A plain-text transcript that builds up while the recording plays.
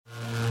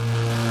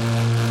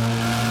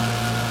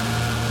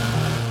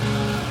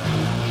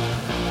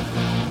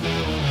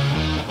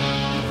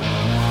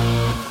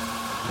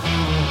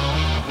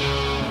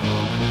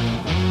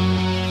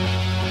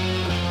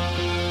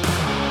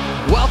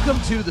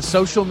to the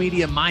Social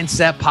Media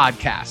Mindset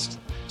Podcast.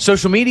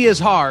 Social media is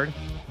hard,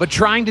 but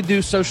trying to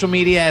do social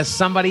media as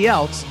somebody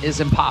else is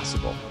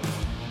impossible.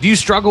 Do you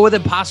struggle with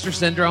imposter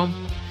syndrome?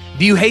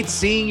 Do you hate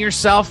seeing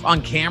yourself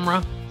on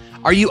camera?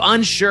 Are you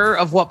unsure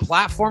of what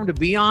platform to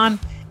be on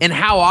and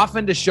how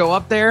often to show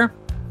up there?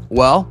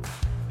 Well,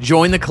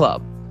 join the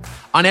club.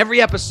 On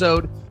every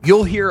episode,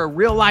 you'll hear a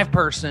real-life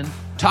person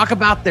talk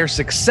about their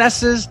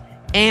successes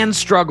and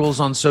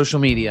struggles on social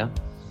media,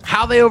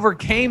 how they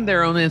overcame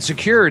their own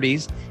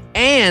insecurities,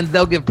 and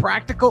they'll give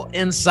practical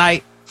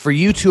insight for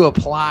you to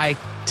apply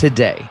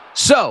today.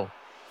 So,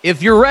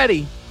 if you're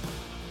ready,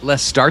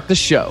 let's start the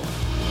show.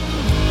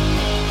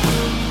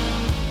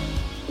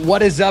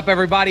 What is up,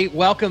 everybody?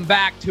 Welcome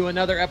back to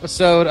another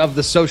episode of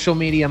the Social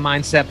Media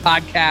Mindset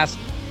Podcast.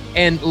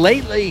 And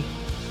lately,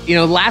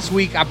 last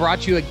week I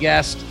brought you a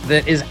guest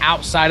that is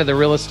outside of the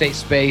real estate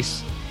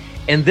space.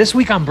 And this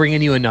week I'm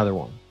bringing you another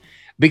one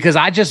because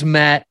I just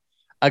met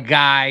a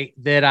guy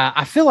that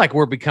I feel like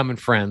we're becoming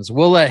friends.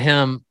 We'll let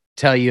him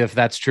tell you if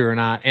that's true or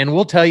not. And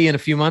we'll tell you in a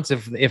few months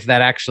if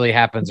that actually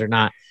happens or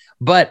not.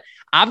 But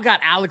I've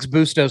got Alex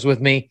Bustos with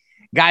me.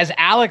 Guys,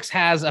 Alex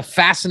has a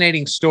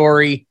fascinating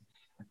story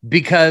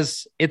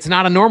because it's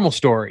not a normal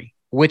story,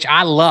 which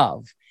I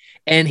love.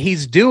 And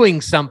he's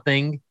doing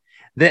something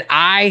that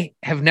I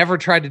have never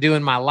tried to do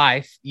in my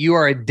life. You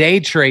are a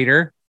day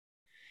trader,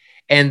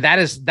 and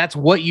that's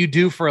what you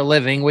do for a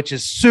living, which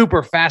is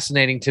super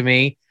fascinating to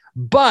me.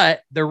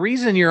 But the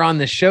reason you're on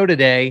the show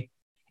today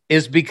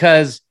is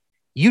because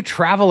you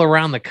travel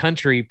around the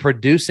country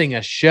producing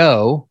a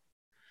show,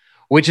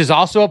 which is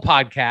also a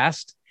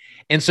podcast.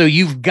 And so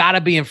you've got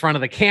to be in front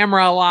of the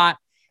camera a lot.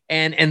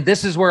 And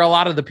this is where a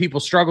lot of the people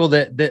struggle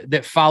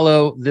that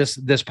follow this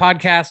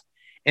podcast.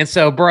 And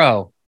so,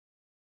 bro,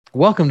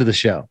 welcome to the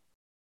show.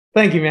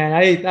 Thank you, man.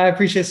 I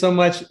appreciate it so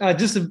much.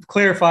 Just to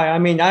clarify, I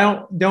mean,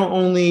 I don't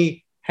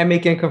only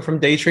make income from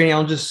day trading. I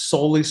don't just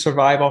solely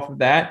survive off of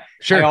that.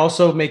 Sure. I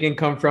also make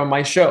income from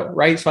my show,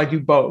 right? So I do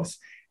both.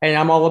 And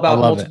I'm all about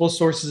multiple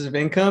sources of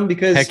income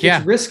because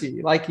it's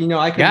risky. Like,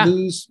 I could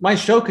lose, my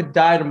show could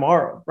die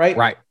tomorrow, right?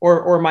 Right.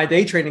 Or my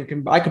day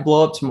trading I could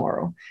blow up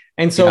tomorrow.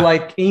 And so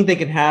like anything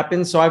can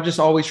happen. So I'm just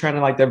always trying to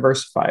like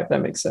diversify, if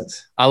that makes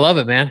sense. I love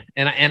it, man.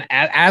 And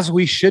as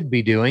we should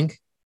be doing.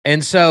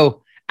 And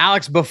so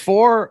Alex,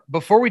 before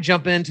we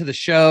jump into the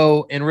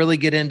show and really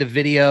get into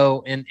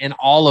video and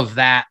all of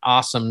that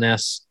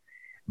awesomeness,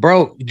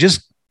 bro,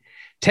 just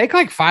take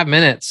like 5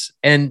 minutes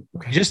and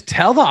just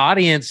tell the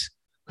audience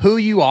who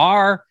you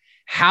are,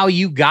 how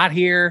you got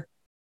here,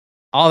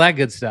 all that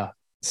good stuff.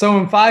 So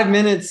in 5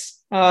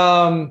 minutes,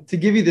 to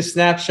give you the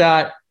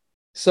snapshot.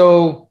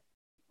 So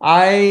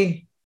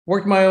I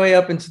worked my way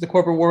up into the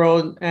corporate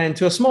world and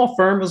to a small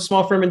firm. It was a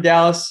small firm in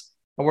Dallas.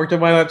 I worked my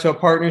way up to a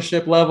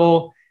partnership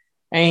level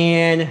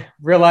and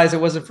realized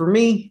it wasn't for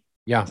me.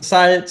 Yeah.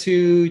 Decided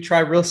to try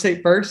real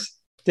estate first.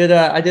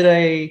 I did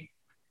a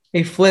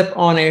flip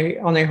on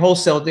a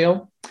wholesale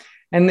deal.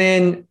 And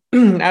then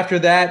after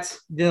that,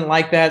 didn't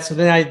like that. So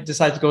then I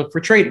decided to go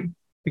for trading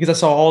because I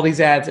saw all these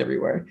ads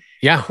everywhere.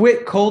 Yeah.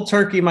 Quit cold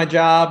turkey my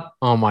job.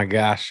 Oh my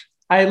gosh.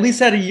 I at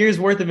least had a year's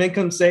worth of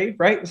income saved,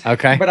 right?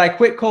 Okay. But I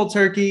quit cold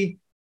turkey,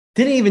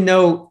 didn't even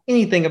know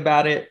anything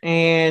about it,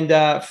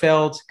 and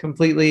failed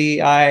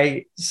completely.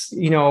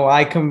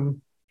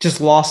 Just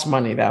lost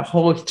money,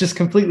 just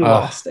completely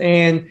lost.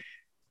 And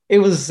it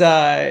was,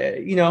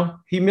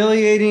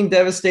 humiliating,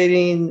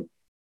 devastating.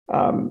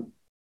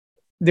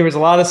 There was a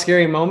lot of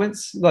scary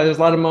moments. Like, there's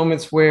a lot of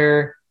moments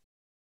where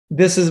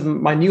this is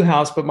my new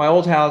house, but my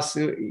old house,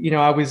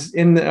 I was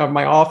in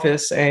my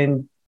office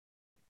and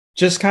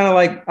just kind of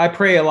like, I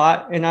pray a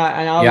lot. And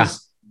I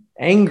was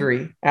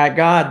angry at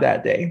God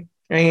that day.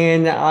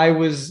 And I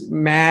was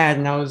mad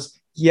and I was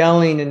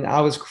yelling and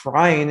I was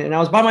crying and I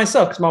was by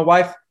myself because my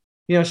wife,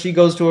 she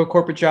goes to a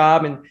corporate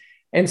job.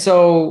 And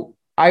so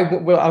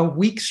a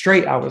week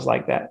straight, I was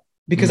like that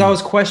because I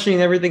was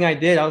questioning everything I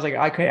did. I was like,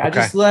 okay, I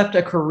just left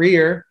a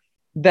career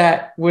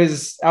I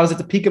was at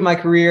the peak of my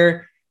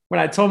career. When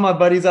I told my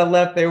buddies I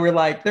left, they were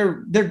like,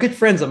 they're good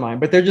friends of mine,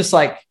 but they're just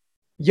like,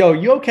 yo,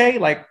 you okay?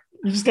 Like,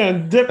 you're just going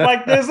to dip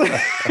like this,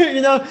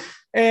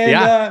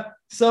 And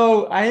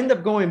so I ended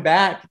up going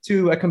back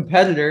to a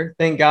competitor,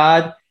 thank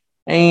God.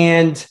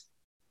 And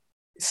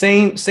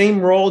same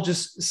role,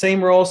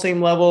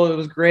 same level. It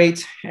was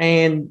great.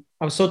 And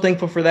I'm so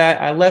thankful for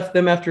that. I left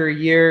them after a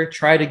year,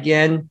 tried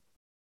again,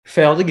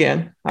 failed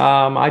again.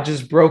 I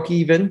just broke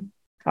even.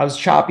 I was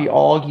choppy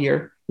all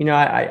year.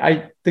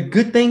 The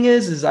good thing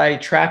is I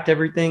tracked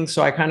everything.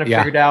 So I kind of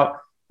figured out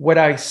what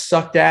I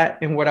sucked at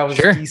and what I was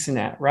decent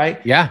at.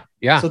 Right. Yeah.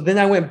 Yeah. So then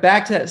I went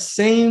back to that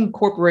same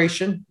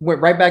corporation,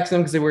 went right back to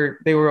them because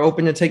they were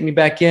open to take me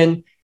back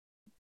in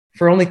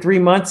for only 3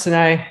 months. And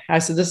I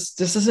said, this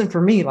isn't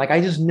for me. Like,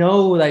 I just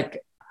know,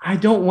 like, I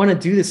don't want to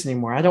do this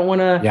anymore. I don't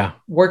want to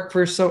work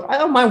for I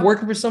don't mind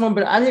working for someone,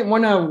 but I didn't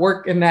want to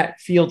work in that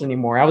field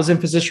anymore. I was in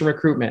physician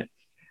recruitment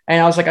and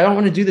I was like, I don't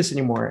want to do this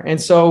anymore. And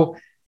so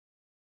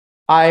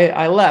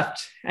I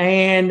left.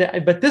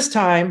 But this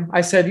time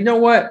I said, you know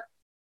what?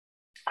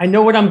 I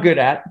know what I'm good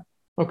at.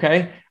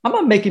 Okay. I'm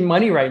not making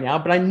money right now,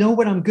 but I know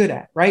what I'm good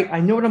at, right? I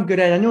know what I'm good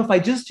at. I know if I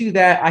just do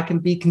that, I can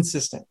be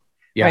consistent,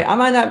 right?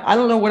 Yeah. I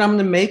don't know what I'm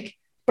going to make,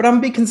 but I'm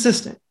going to be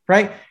consistent,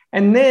 right?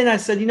 And then I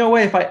said, you know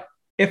what?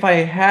 If I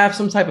have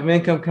some type of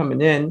income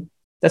coming in,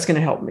 that's going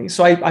to help me.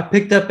 So I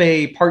picked up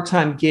a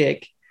part-time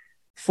gig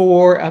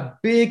for a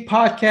big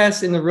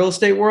podcast in the real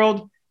estate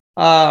world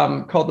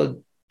called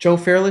the Joe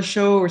Fairless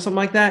Show or something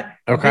like that.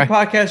 Okay. A big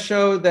podcast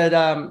show that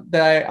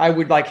I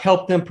would like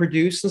help them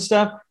produce and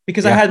stuff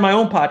because I Yeah. had my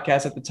own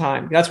podcast at the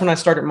time. That's when I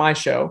started my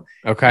show.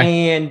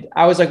 Okay. And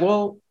I was like,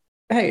 well,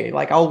 hey,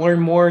 like I'll learn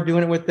more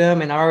doing it with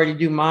them and I already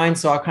do mine.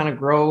 So I'll kind of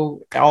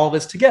grow all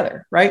this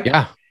together. Right.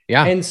 Yeah.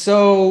 Yeah. And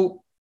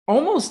so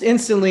almost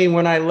instantly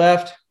when I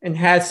left and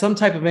had some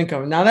type of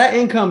income, now that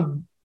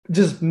income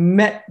just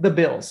met the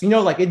bills,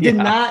 like it did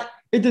not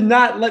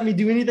let me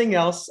do anything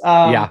else.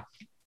 Yeah.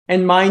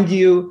 And mind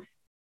you,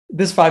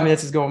 this 5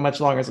 minutes is going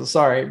much longer. So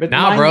sorry, but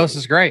now, bro, this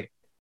is great.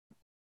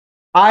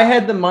 I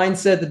had the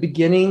mindset at the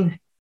beginning.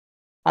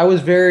 I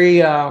was very,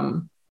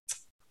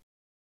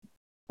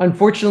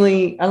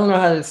 unfortunately, I don't know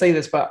how to say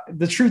this, but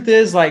the truth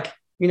is like,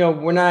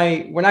 when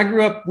I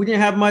grew up, we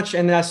didn't have much.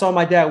 And then I saw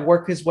my dad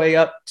work his way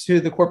up to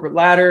the corporate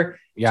ladder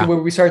to where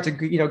we started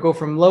to, go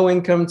from low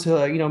income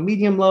to,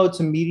 medium low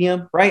to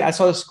medium, right? I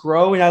saw this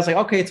grow and I was like,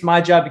 okay, it's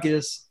my job to get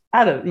us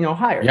out of,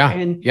 higher.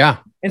 Yeah.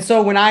 And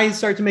so when I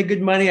started to make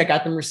good money, I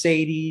got the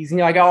Mercedes,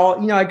 I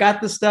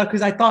got the stuff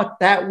because I thought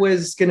that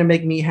was going to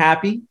make me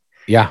happy.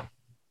 Yeah.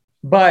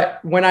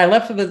 But when I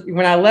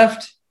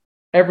left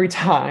every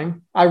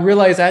time, I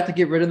realized I had to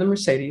get rid of the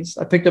Mercedes.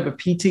 I picked up a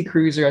PT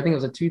Cruiser. I think it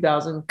was a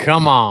 2005.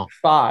 Come on.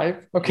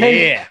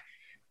 Okay. Yeah.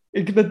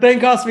 The thing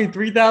cost me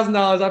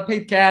 $3,000. I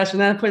paid cash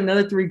and then I put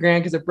another $3,000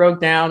 because it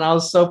broke down. I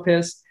was so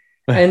pissed.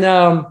 And,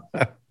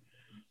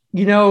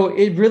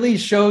 it really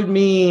showed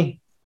me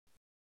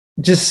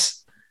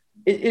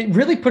it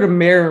really put a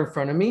mirror in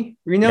front of me,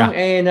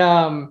 and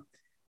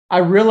I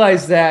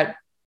realized that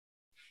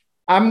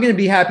I'm going to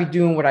be happy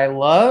doing what I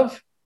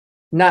love,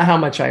 not how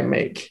much I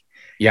make.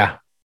 Yeah.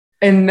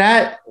 And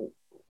that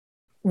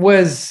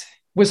was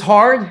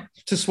hard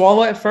to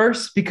swallow at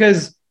first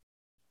because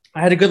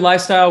I had a good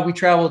lifestyle. We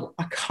traveled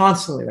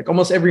constantly, like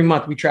almost every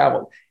month we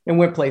traveled and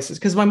went places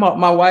because my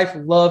wife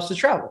loves to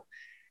travel.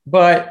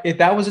 But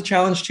that was a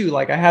challenge too.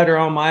 Like I had her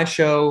on my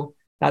show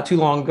not too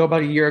long ago,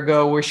 about a year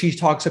ago, where she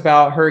talks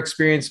about her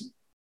experience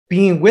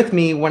being with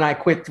me when I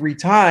quit 3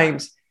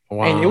 times.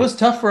 Wow. And it was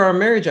tough for our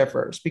marriage at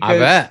first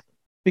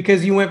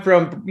because you went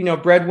from,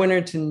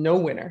 breadwinner to no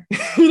winner,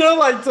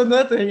 like to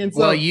nothing. And so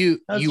well, you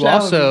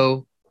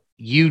also,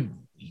 you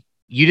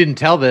didn't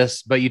tell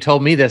this, but you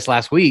told me this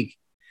last week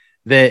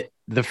that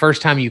the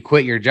first time you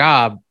quit your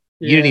job,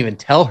 you didn't even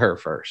tell her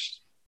first.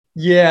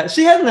 Yeah.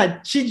 She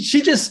hadn't,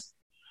 she just,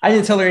 I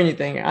didn't tell her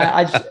anything.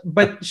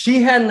 But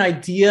she had an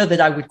idea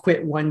that I would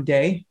quit one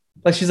day.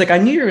 Like she's like, I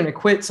knew you were going to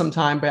quit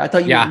sometime, but I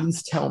thought you'd at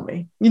least tell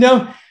me,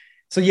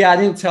 So yeah, I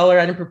didn't tell her.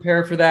 I didn't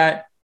prepare for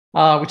that,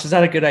 which is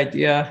not a good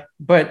idea.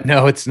 But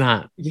no, it's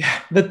not. Yeah.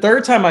 The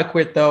third time I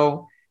quit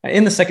though,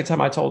 and the second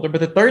time I told her,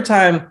 but the third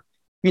time,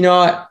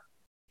 I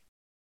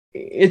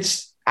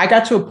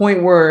got to a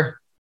point where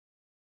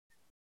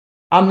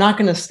I'm not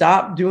going to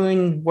stop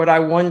doing what I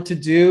want to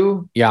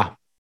do. Yeah.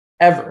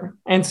 Ever.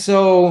 And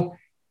so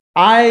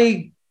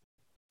I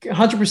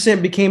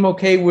 100% became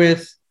okay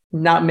with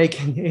not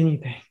making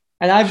anything.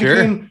 And I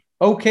became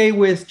okay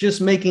with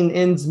just making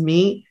ends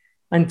meet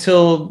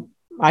until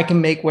I can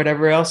make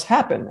whatever else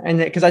happen. And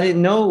because I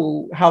didn't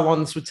know how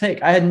long this would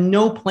take, I had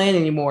no plan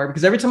anymore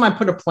because every time I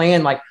put a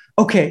plan, like,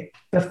 okay,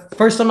 the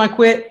first time I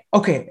quit,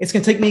 okay, it's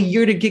going to take me a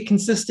year to get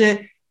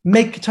consistent,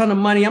 make a ton of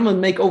money. I'm going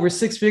to make over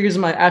 6 figures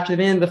after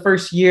the end of the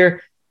first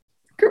year.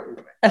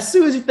 As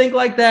soon as you think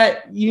like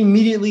that, you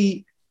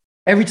immediately,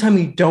 every time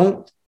you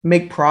don't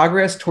make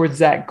progress towards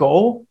that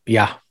goal,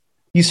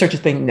 you start to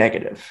think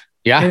negative.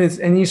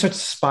 And you start to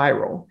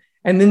spiral.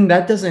 And then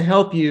that doesn't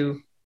help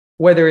you,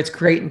 whether it's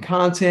creating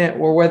content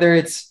or whether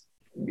it's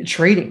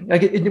trading,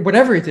 like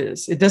whatever it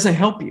is, it doesn't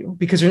help you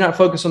because you're not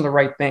focused on the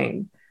right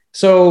thing.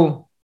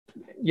 So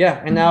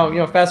yeah. And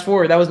now, fast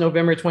forward, that was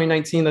November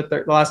 2019,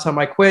 the last time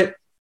I quit,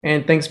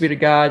 and thanks be to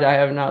God, I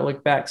have not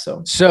looked back.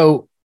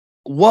 So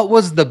what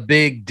was the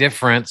big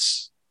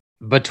difference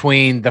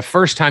between the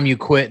first time you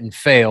quit and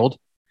failed?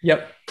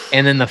 Yep.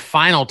 And then the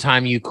final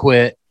time you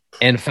quit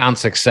and found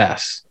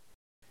success?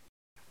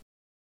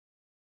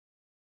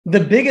 The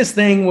biggest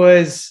thing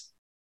was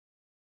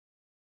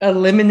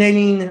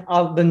eliminating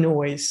the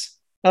noise.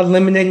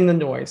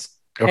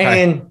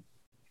 Okay. And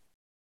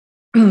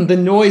the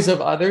noise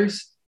of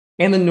others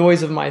and the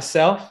noise of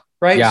myself,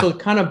 right? Yeah. So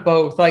kind of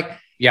both. Like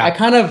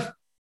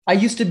I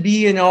used to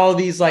be in all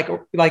these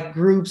like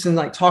groups and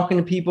like talking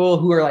to people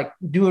who are like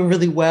doing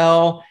really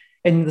well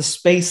in the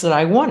space that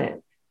I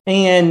wanted.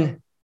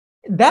 And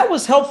that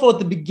was helpful at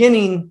the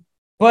beginning,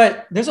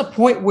 but there's a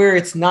point where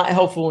it's not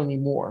helpful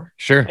anymore.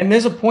 Sure. And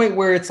there's a point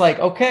where it's like,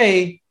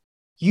 okay,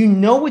 you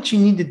know what you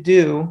need to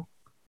do,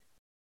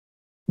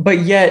 but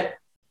yet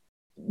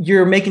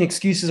you're making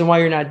excuses on why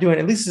you're not doing it.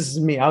 At least this is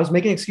me. I was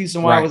making excuses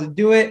on why I wasn't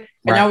doing it.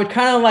 And I would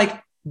kind of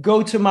like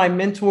go to my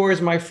mentors,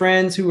 my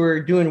friends who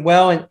were doing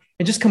well, and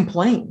just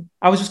complain.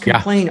 I was just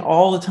complaining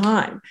all the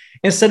time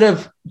instead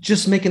of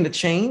just making the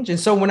change. And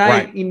so when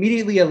I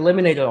immediately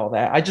eliminated all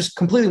that, I just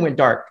completely went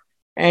dark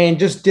and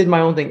just did my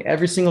own thing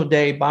every single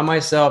day by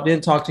myself,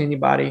 didn't talk to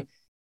anybody.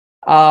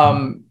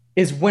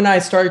 Is when I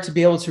started to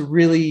be able to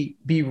really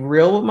be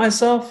real with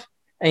myself.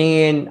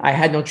 And I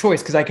had no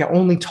choice because I could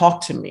only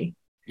talk to me.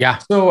 Yeah.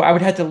 So I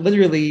would have to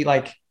literally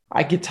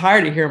I get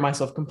tired of hearing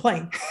myself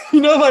complain,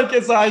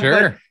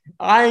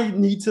 I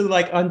need to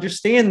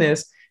understand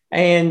this.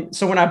 And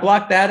so when I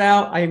blocked that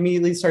out, I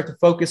immediately started to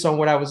focus on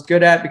what I was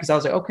good at, because I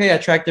was like, okay, I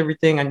tracked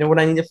everything. I know what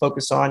I need to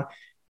focus on.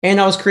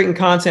 And I was creating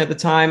content at the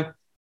time.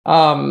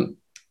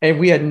 And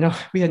we had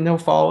no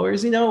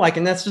followers,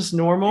 and that's just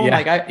normal.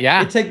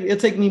 It'd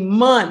take me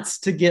months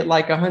to get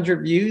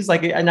 100 views,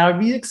 and I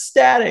would be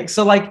ecstatic.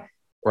 So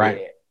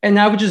and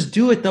I would just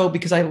do it though,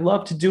 because I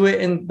love to do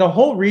it. And the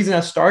whole reason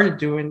I started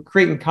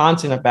creating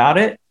content about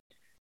it,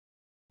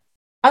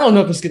 I don't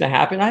know if it's going to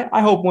happen.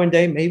 I hope one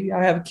day, maybe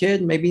I have a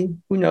kid, maybe,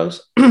 who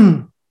knows?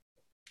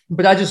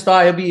 But I just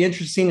thought it'd be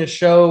interesting to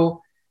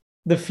show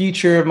the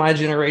future of my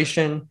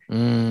generation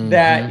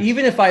that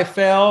even if I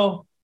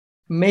fail,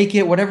 make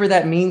it, whatever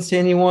that means to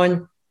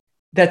anyone,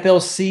 that they'll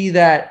see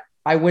that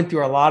I went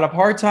through a lot of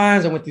hard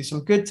times. I went through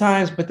some good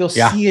times, but they'll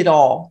see it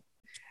all.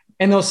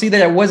 And they'll see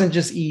that it wasn't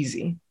just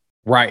easy.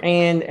 Right.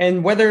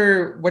 And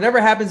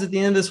whatever happens at the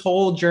end of this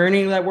whole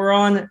journey that we're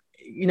on,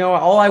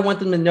 all I want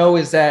them to know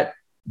is that,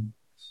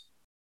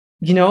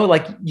 you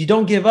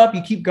don't give up,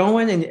 you keep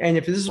going. And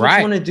if this is what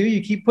you want to do,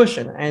 you keep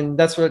pushing. And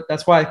that's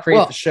why I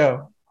created the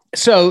show.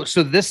 So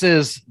this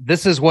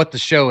is what the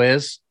show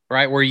is,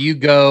 right? Where you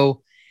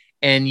go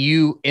and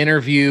you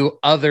interview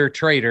other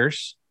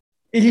traders.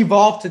 It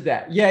evolved to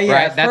that. Yeah.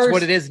 Right. That's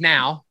what it is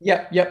now.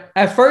 Yep.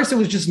 At first it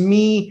was just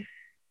me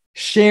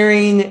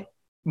sharing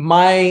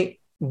my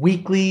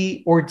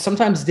weekly or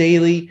sometimes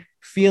daily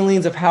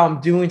feelings of how I'm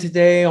doing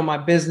today on my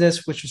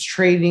business, which was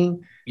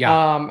trading.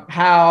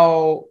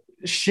 How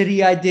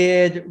shitty I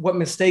did, what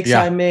mistakes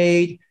I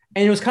made.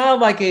 And it was kind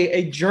of like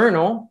a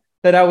journal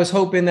that I was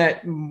hoping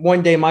that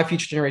one day my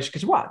future generation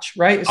could watch.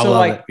 Right.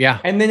 So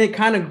and then it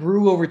kind of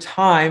grew over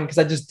time because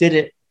I just did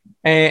it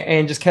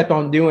and just kept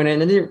on doing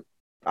it. And then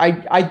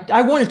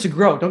I wanted to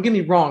grow, don't get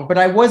me wrong, but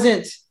I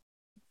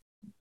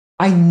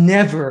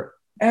never,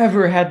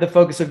 ever had the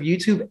focus of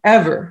YouTube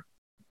ever,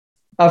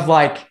 of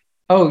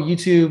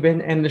YouTube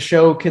and the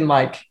show can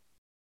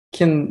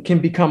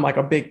become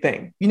a big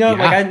thing,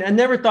 I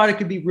never thought it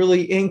could be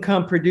really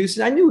income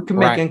producing. I knew it could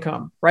make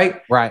income,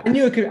 right? I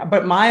knew it could,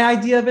 but my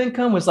idea of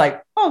income was if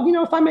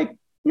I make,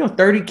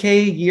 $30K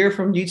a year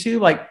from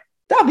YouTube,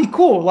 that'd be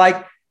cool.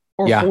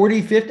 Or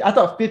 40, 50. I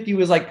thought 50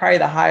 was probably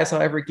the highest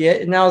I'll ever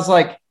get. And I was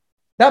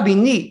that'd be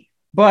neat.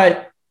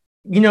 But,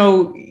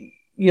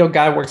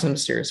 God works in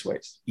mysterious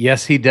ways.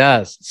 Yes, he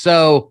does.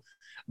 So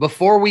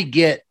before we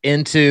get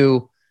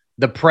into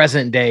the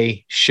present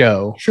day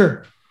show,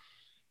 sure,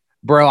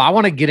 bro, I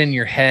want to get in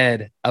your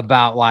head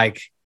about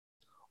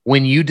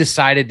when you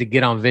decided to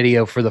get on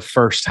video for the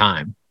first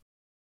time,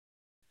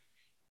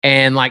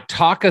 and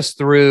talk us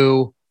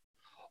through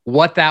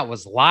what that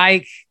was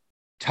like.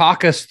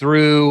 Talk us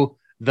through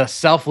the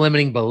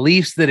self-limiting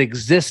beliefs that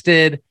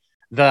existed,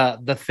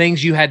 the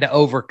things you had to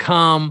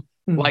overcome.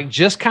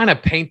 Just kind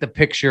of paint the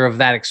picture of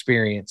that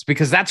experience,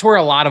 because that's where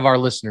a lot of our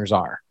listeners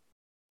are.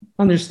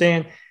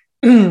 Understand.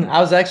 I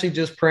was actually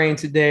just praying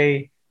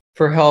today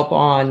for help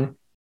on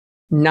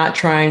not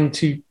trying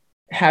to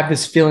have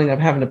this feeling of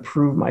having to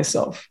prove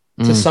myself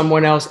to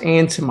someone else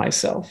and to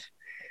myself,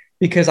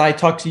 because I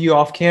talked to you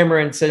off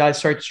camera and said I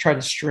started to try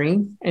to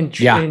stream and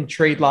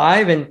trade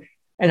live.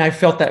 And I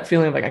felt that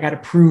feeling of I got to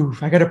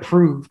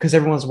prove because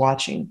everyone's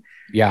watching.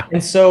 Yeah.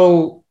 And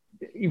so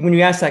when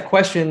you ask that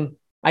question,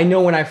 I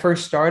know when I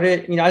first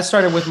started, I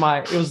started with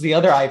it was the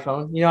other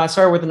iPhone. I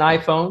started with an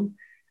iPhone,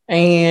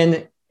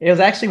 and it was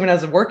actually when I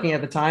was working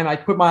at the time, I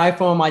put my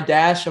iPhone on my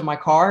dash of my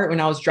car when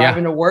I was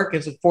driving to work. It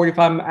was a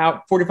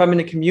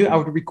 45-minute commute. I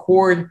would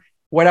record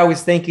what I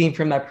was thinking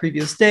from that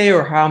previous day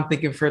or how I'm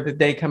thinking for the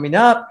day coming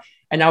up.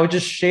 And I would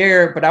just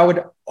share, but I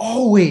would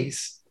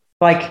always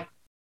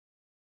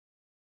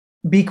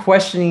be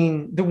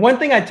questioning. The one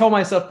thing I told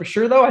myself for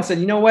sure though, I said,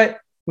 you know what,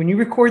 when you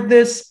record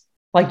this,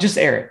 just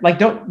air it.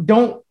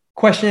 Don't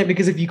question it,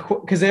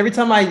 because every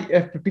time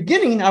at the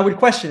beginning I would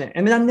question it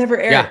and then I never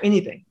air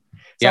anything.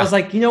 So I was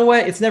like, you know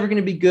what? It's never going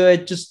to be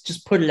good.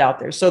 Just put it out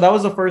there. So that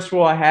was the first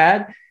rule I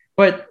had.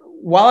 But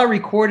while I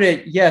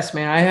recorded, yes,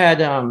 man, I had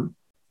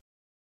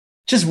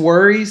just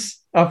worries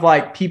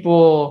of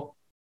people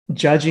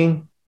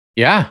judging.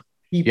 Yeah.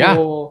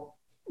 People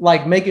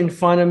making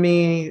fun of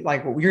me.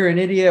 You're an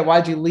idiot.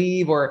 Why'd you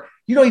leave? Or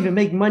you don't even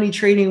make money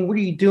trading. What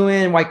are you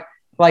doing?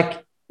 Why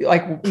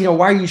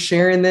are you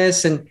sharing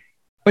this?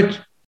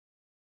 But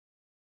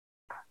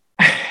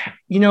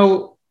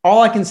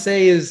all I can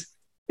say is,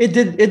 it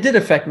did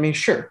affect me.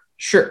 Sure.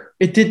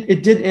 It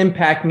did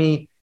impact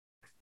me,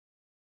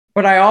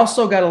 but I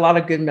also got a lot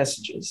of good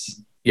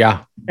messages.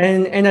 Yeah.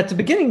 And at the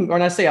beginning,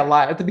 when I say a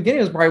lot, at the beginning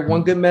it was probably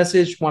one good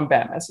message, one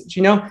bad message,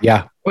 you know?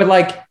 Yeah. But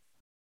like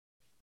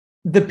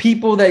the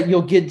people that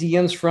you'll get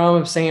DMs from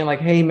of saying like,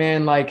 hey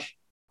man, like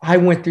I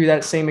went through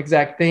that same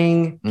exact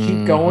thing,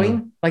 keep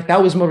going. Like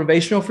that was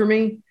motivational for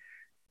me.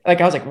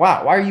 Like I was like,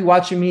 wow, why are you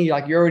watching me?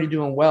 Like you're already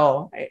doing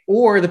well.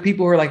 Or the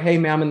people who are like, hey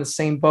man, I'm in the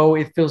same boat.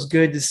 It feels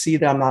good to see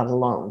that I'm not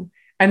alone.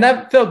 And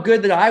that felt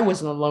good that I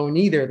wasn't alone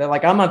either. That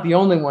like I'm not the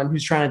only one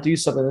who's trying to do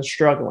something and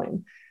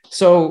struggling.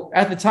 So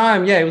at the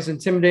time, yeah, it was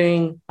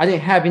intimidating. I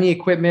didn't have any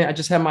equipment. I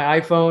just had my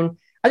iPhone.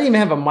 I didn't even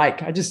have a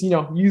mic. I just,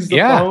 used the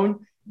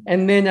phone.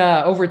 And then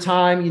over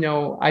time,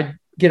 I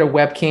get a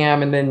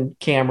webcam and then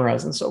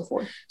cameras and so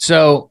forth.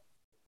 So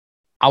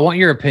I want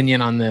your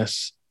opinion on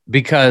this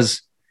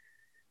because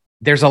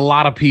there's a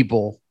lot of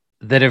people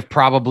that have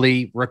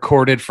probably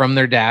recorded from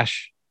their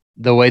dash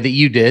the way that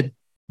you did,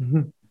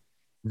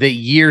 that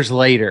years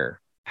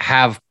later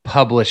have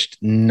published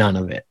none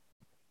of it.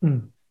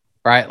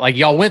 Right? Like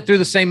y'all went through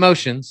the same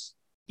motions.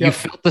 Yep. You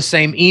felt the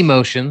same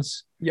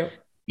emotions. Yep.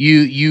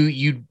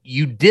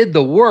 You did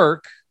the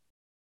work,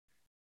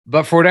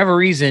 but for whatever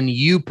reason,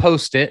 you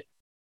post it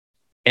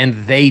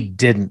and they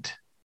didn't.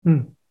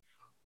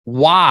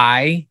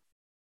 Why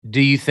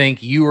do you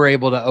think you were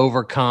able to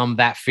overcome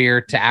that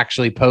fear to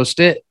actually post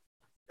it?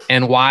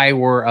 And why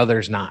were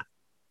others not?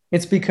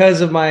 It's because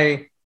of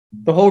the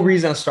whole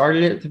reason I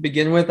started it to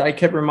begin with. I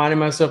kept reminding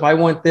myself, I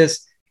want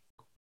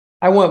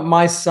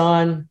my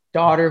son,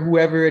 daughter,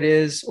 whoever it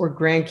is, or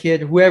grandkid,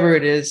 whoever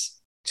it is,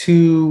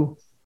 to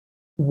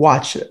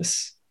watch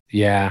this.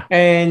 Yeah.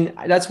 And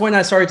that's when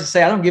I started to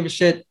say, I don't give a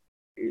shit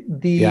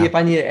if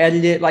I need to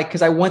edit it, like,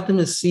 because I want them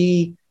to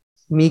see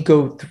me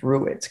go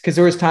through it. Because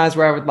there was times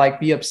where I would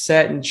like be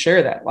upset and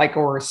share that, like,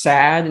 or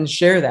sad and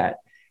share that,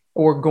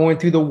 or going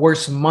through the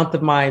worst month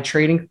of my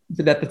trading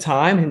at the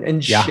time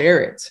and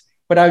share it.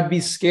 But I would be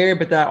scared,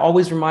 but I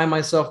always remind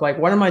myself, like,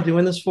 what am I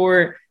doing this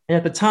for? And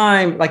at the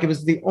time, like, it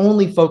was the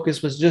only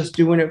focus was just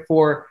doing it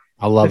for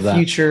the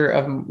future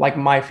of like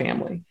my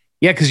family.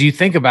 Yeah. Cause you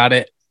think about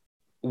it,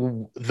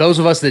 those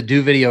of us that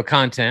do video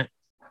content,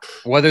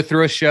 whether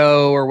through a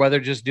show or whether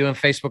just doing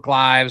Facebook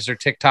Lives or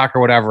TikTok or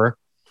whatever,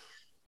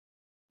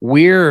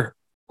 we're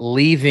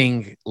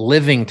leaving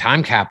living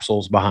time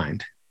capsules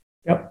behind.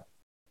 Yep.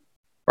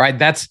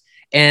 Right.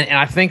 And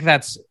I think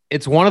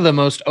it's one of the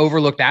most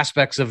overlooked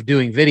aspects of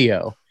doing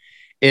video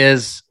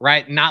is,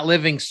 right, not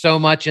living so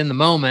much in the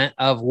moment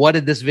of what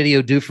did this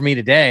video do for me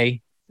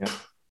today? Yep.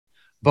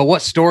 But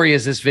what story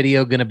is this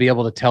video going to be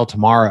able to tell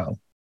tomorrow?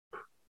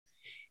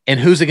 And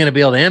who's it going to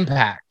be able to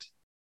impact?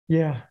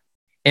 Yeah.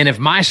 And if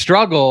my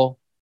struggle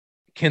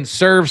can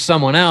serve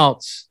someone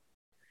else,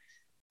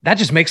 that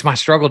just makes my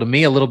struggle to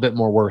me a little bit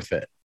more worth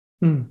it.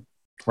 Right.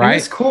 And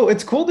it's cool.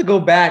 It's cool to go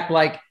back.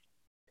 Like,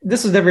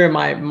 this was never in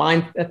my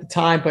mind at the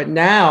time, but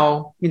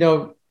now,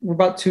 we're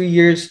about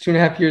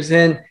 2.5 years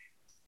in,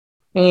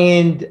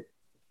 and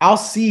I'll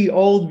see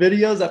old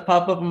videos that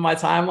pop up on my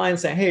timeline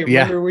saying, hey,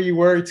 remember where you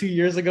were 2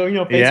 years ago?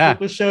 Facebook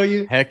will show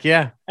you. Heck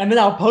yeah. And then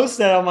I'll post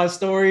that on my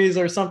stories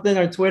or something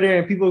on Twitter,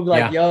 and people will be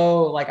like,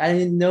 yo, like, I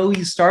didn't know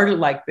you started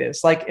like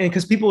this. Like, and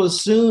because people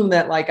assume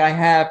that like I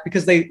have,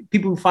 because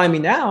people who find me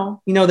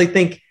now, they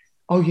think,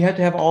 oh, you have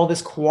to have all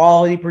this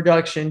quality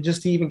production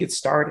just to even get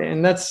started.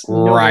 And that's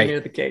nowhere near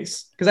the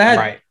case. Because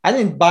I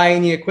didn't buy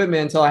any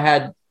equipment until I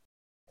had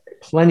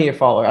plenty of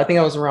followers. I think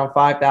I was around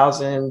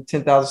 5,000,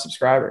 10,000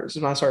 subscribers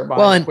when I started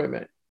buying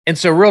equipment. And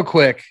so real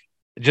quick,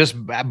 just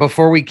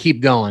before we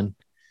keep going,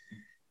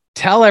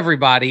 tell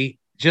everybody,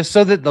 just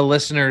so that the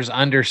listeners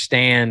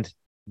understand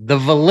the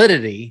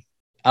validity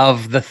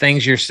of the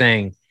things you're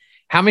saying.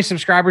 How many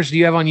subscribers do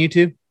you have on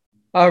YouTube?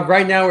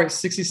 Right now we're at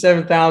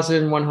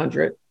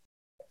 67,100.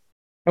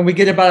 And we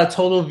get about a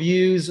total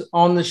views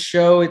on the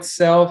show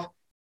itself,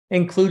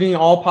 including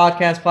all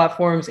podcast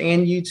platforms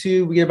and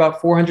YouTube. We get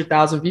about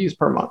 400,000 views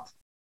per month.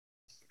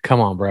 Come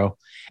on, bro.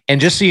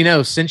 And just so you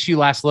know, since you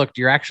last looked,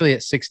 you're actually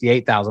at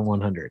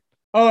 68,100.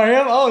 Oh, I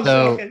am?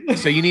 Oh,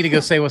 so you need to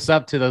go say what's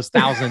up to those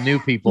 1,000 new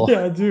people.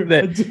 Yeah, I do.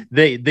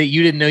 That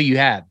you didn't know you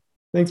had.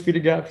 Thanks be to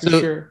God for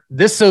sure.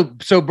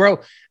 So bro,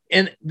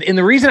 and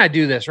the reason I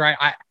do this,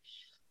 right?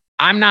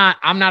 I'm not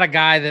a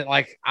guy that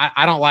like,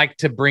 I don't like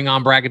to bring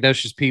on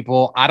braggadocious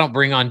people. I don't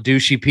bring on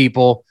douchey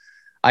people,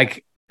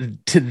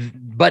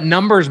 but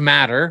numbers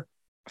matter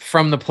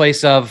from the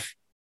place of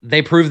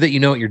they prove that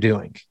you know what you're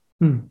doing.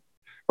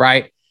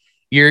 Right.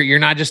 You're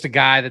not just a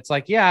guy that's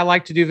like, yeah, I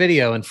like to do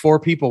video and 4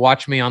 people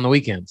watch me on the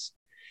weekends.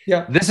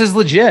 Yeah. This is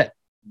legit.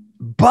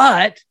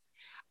 But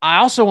I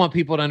also want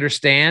people to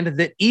understand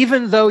that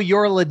even though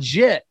you're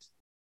legit,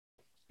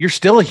 you're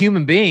still a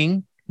human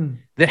being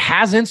that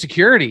has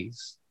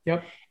insecurities.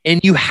 Yep.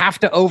 And you have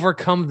to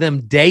overcome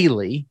them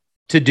daily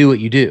to do what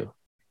you do.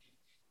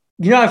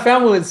 I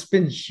found it's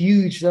been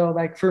huge though.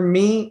 Like for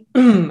me, I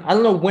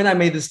don't know when I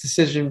made this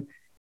decision,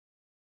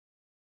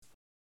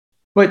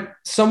 but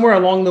somewhere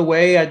along the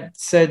way, I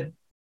said,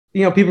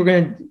 people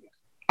are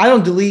I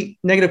don't delete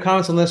negative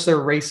comments unless they're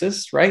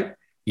racist, right?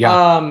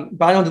 Yeah.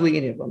 But I don't delete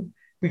any of them.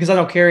 because I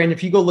don't care. And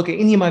if you go look at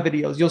any of my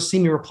videos, you'll see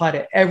me reply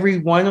to every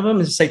one of them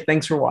and say,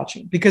 thanks for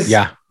watching, because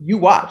you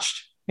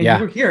watched and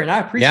you were here, and I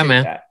appreciate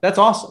that. That's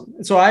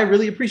awesome. So I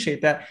really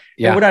appreciate that.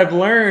 And what I've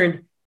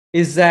learned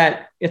is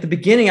that at the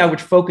beginning, I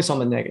would focus on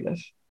the negative.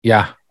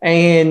 Yeah.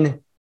 And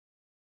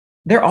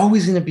they're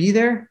always going to be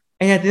there.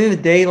 And at the end of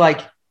the day,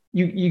 like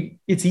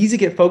it's easy to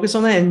get focused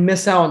on that and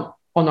miss out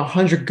on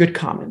 100 good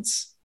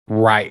comments.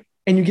 Right.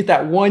 And you get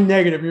that one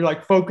negative and you're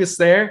like focused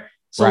there.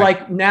 So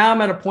like now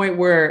I'm at a point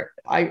where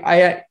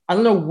I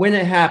don't know when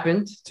it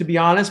happened, to be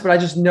honest, but I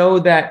just know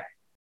that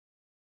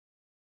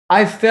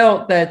I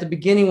felt that at the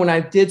beginning when I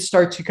did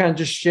start to kind of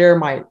just share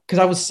because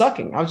I was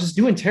sucking, I was just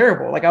doing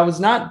terrible. Like I was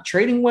not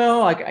trading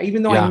well. Like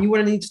even though I knew what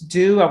I needed to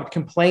do, I would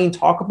complain,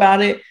 talk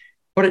about it.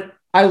 But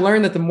I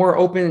learned that the more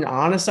open and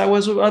honest I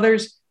was with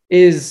others,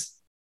 is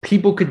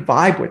people could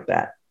vibe with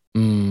that.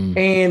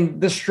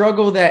 And the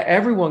struggle that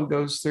everyone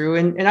goes through.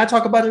 And I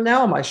talk about it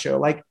now on my show.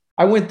 Like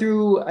I went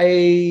through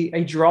a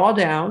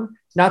drawdown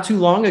not too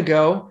long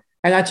ago,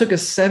 and I took a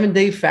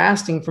 7-day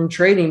fasting from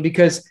trading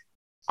because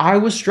I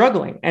was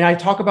struggling. And I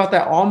talk about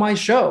that on my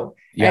show.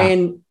 Yeah.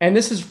 And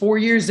this is 4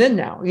 years in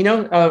now,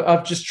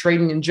 of just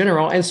trading in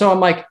general. And so I'm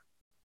like,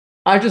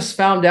 I just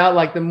found out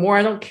like the more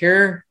I don't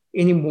care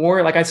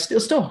anymore, like I still,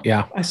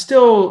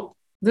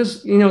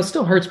 this, it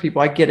still hurts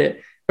people. I get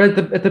it. But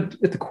at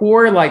the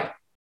core, like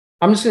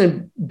I'm just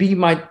going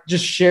to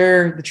just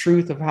share the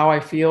truth of how I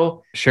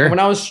feel. Sure. And when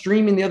I was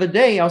streaming the other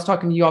day, I was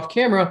talking to you off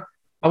camera.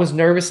 I was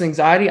nervous and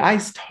anxiety. I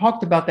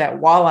talked about that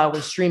while I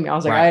was streaming. I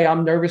was like, hey,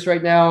 I'm nervous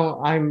right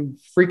now. I'm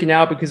freaking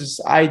out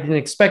because I didn't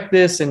expect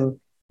this. And,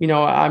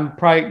 I'm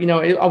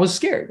probably, I was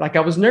scared. Like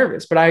I was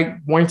nervous, but I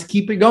wanted to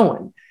keep it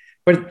going.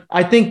 But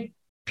I think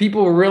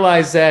people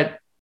realize that,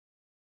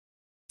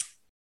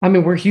 I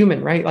mean, we're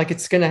human, right? Like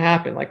it's going to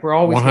happen. Like we're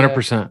always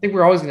 100%. I think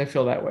we're always going to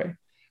feel that way.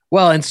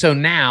 Well, and so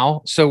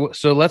now, so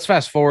let's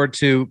fast forward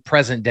to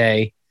present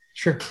day.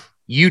 Sure.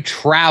 You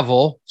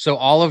travel. So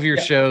all of your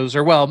shows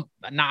I'm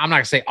not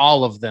going to say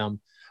all of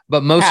them,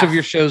 but most of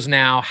your shows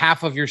now,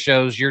 half of your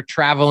shows, you're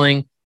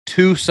traveling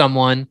to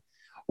someone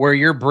where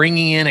you're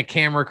bringing in a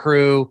camera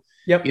crew.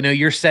 Yep.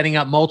 You're setting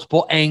up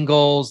multiple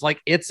angles.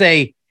 Like it's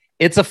a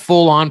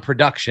full on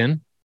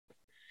production.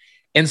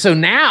 And so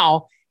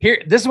now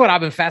this is what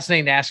I've been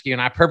fascinated to ask you.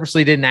 And I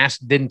purposely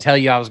didn't tell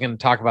you I was going to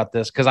talk about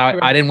this because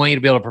I didn't want you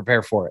to be able to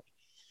prepare for it.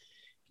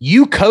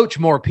 You coach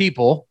more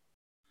people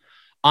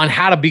on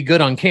how to be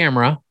good on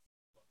camera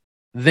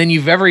than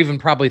you've ever even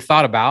probably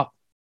thought about,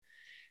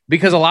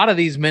 because a lot of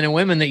these men and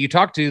women that you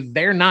talk to,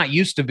 they're not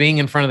used to being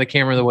in front of the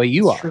camera the way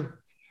you are. True.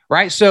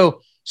 Right.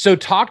 So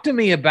talk to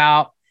me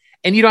about,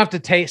 and you don't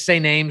have to say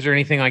names or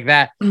anything like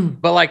that,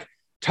 but like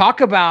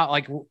talk about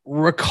like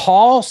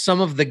recall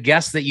some of the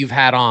guests that you've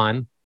had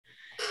on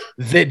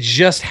that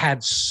just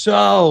had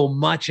so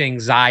much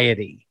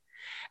anxiety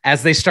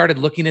as they started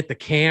looking at the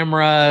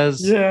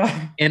cameras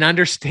and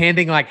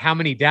understanding like how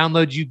many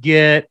downloads you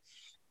get.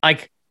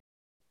 Like,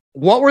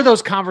 what were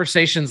those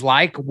conversations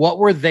like? What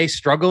were they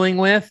struggling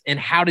with? And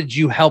how did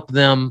you help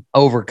them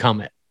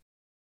overcome it?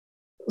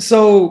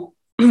 So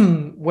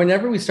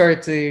whenever we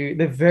started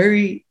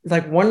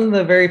one of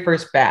the very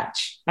first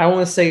batch, I don't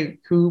want to say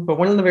who, but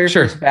one of the very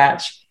first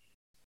batch,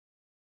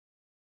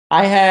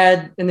 I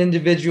had an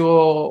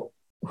individual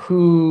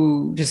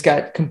who just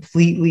got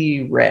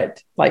completely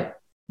red, like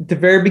the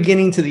very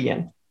beginning to the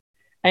end,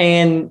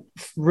 and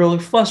really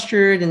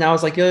flustered. And I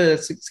was like,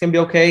 it's going to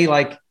be okay.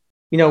 Like,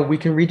 we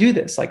can redo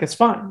this. Like, it's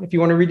fine if you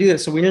want to redo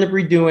this. So we ended up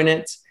redoing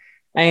it.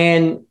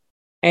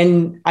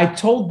 And I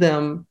told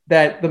them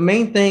that the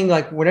main thing,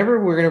 like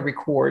whenever we're going to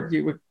record,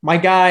 my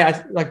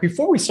guy,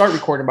 before we start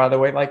recording, by the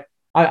way, like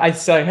I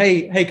say,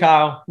 hey,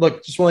 Kyle,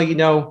 look, just want to let you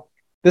know,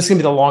 this is going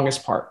to be the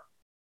longest part.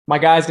 My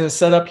guy's going to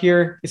set up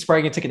here. It's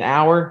probably going to take an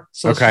hour.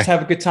 So let's just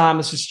have a good time.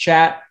 Let's just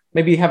chat.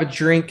 Maybe have a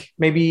drink.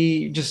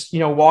 Maybe just,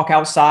 walk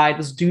outside.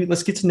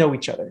 Let's get to know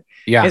each other.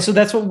 Yeah. And so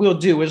that's what we'll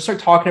do. We'll just start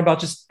talking about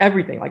just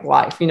everything, like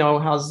life,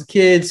 how's the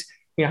kids,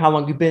 how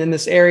long you've been in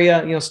this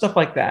area, stuff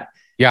like that.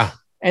 Yeah.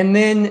 And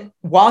then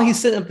while he's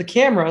setting up the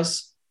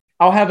cameras,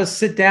 I'll have us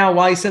sit down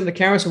while he's setting the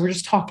cameras. So we're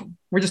just talking.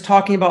 We're just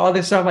talking about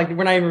other stuff. Like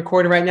we're not even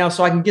recording right now.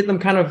 So I can get them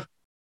kind of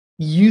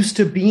used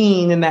to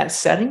being in that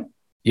setting.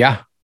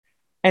 Yeah.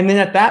 And then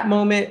at that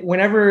moment,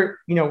 whenever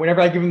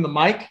I give him the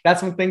mic,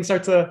 that's when things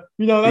start to,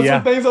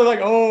 when things are like,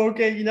 oh,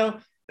 okay,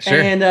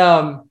 Sure. And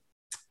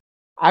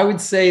I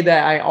would say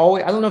that I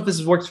don't know if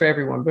this works for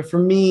everyone, but for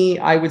me,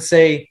 I would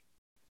say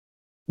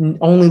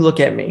only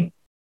look at me.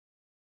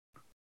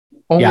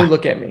 Only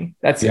look at me.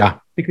 That's it.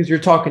 Because you're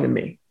talking to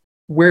me.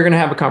 We're going to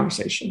have a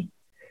conversation.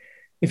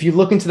 If you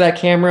look into that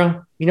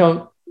camera,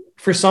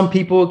 for some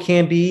people, it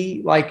can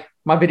be like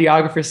my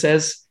videographer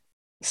says,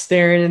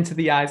 staring into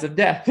the eyes of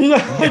death. There's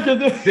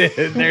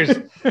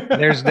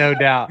no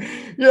doubt.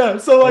 Yeah.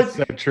 So like, that's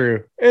so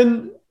true.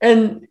 And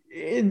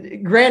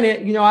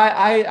granted,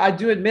 I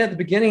do admit at the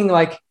beginning,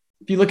 like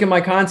if you look at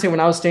my content,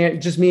 when I was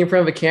standing just me in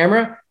front of a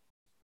camera,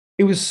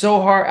 it was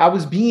so hard. I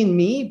was being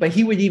me, but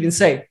he would even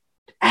say,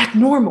 act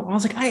normal. I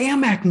was like, I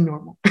am acting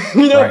normal,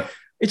 Right.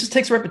 it just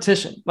takes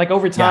repetition. Like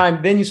over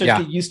time, then you start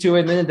to get used to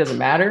it and then it doesn't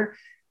matter.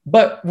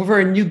 But for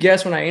a new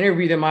guest, when I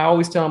interview them, I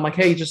always tell them like,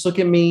 hey, just look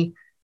at me.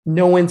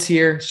 No one's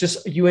here. It's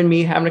just you and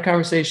me having a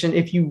conversation.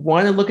 If you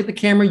want to look at the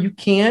camera, you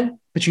can,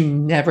 but you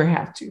never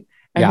have to.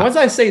 And once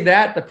I say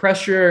that, the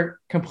pressure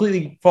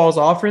completely falls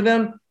off for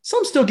them.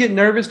 Some still get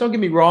nervous. Don't get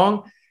me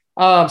wrong.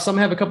 Some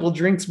have a couple of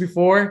drinks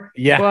before.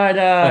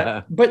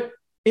 Yeah. But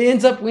we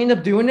end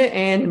up doing it.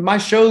 And my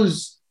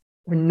shows,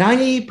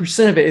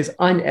 90% of it is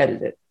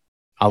unedited.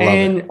 I love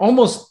it.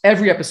 Almost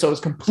every episode is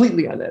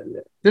completely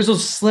unedited. There's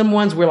those slim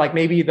ones where like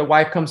maybe the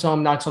wife comes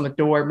home, knocks on the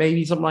door,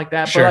 maybe something like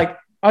that. Sure. But like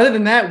other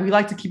than that, we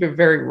like to keep it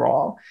very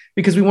raw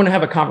because we want to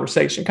have a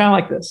conversation, kind of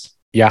like this.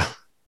 Yeah.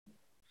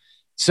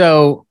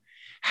 So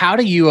how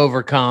do you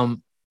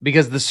overcome,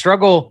 because the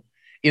struggle,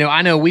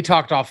 I know we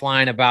talked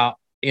offline about,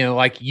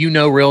 like,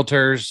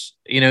 realtors,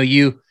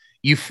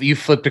 you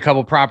flipped a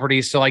couple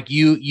properties. So like,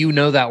 you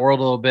know that world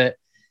a little bit.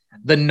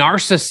 The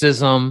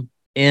narcissism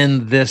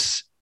in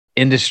this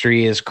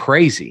industry is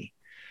crazy,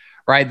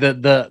 right?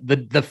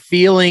 The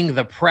feeling,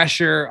 the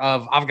pressure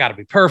of I've got to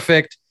be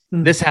perfect.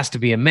 This has to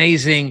be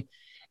amazing.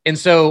 And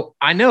so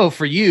I know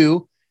for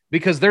you,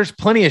 because there's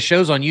plenty of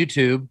shows on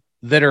YouTube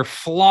that are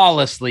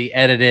flawlessly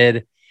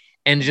edited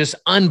and just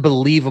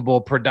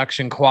unbelievable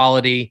production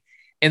quality.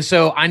 And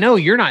so I know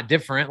you're not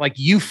different. Like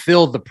you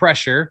feel the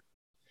pressure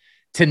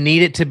to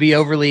need it to be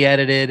overly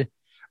edited,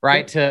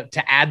 right?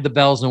 To add the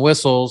bells and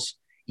whistles,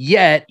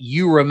 yet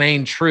you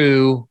remain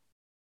true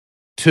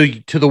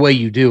to the way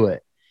you do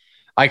it.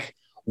 Like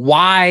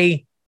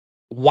why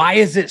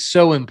is it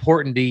so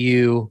important to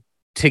you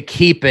to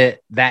keep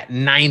it that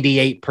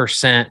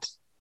 98%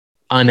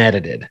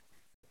 unedited?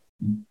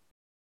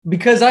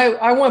 Because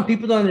I want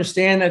people to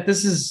understand that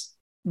this is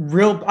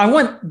real.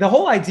 The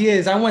whole idea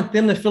is I want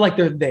them to feel like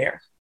they're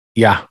there.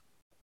 Yeah.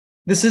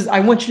 I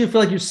want you to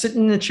feel like you're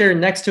sitting in the chair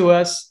next to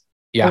us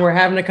and we're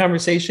having a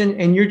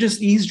conversation and you're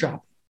just eavesdropping.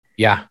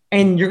 Yeah.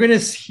 And you're going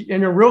to,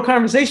 in a real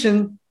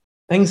conversation,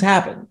 things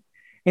happen.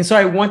 And so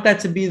I want that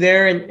to be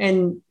there.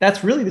 And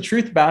that's really the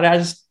truth about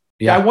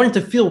it. I want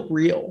it to feel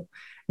real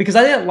because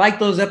I didn't like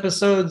those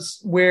episodes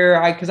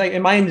where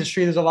in my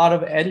industry, there's a lot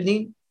of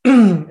editing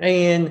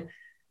and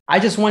I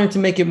just wanted to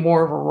make it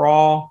more of a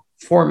raw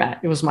format.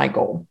 It was my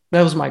goal.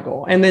 That was my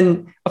goal. And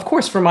then of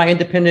course, for my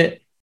independent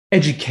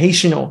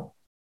educational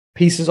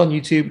pieces on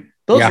YouTube,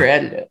 those are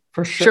edited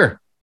for sure.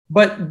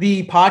 But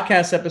the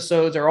podcast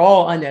episodes are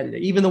all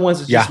unedited. Even the ones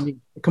that's just me,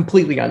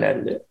 completely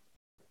unedited.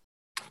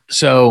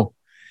 So,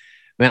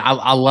 man,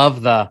 I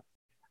love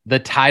the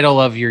title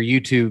of your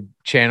YouTube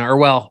channel, or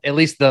well, at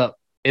least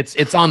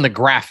it's on the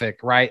graphic,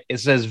 right? It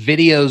says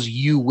videos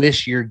you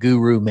wish your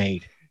guru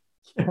made.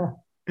 Yeah.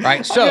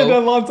 Right. So I did that a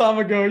long time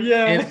ago.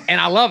 Yeah. And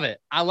I love it.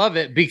 I love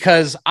it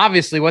because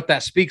obviously what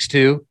that speaks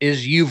to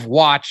is you've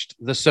watched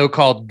the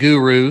so-called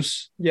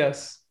gurus.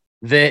 Yes.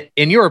 That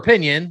in your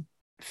opinion,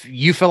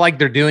 you feel like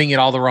they're doing it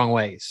all the wrong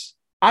ways.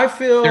 I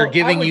feel they're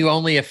giving you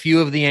only a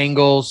few of the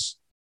angles.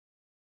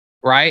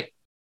 Right.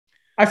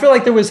 I feel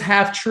like there was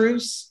half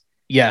truths.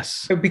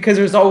 Yes. Because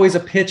there's always a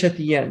pitch at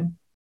the end.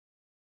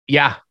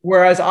 Yeah.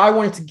 Whereas I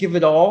wanted to give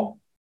it all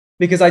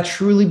because I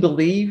truly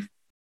believe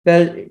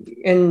that,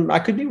 and I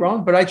could be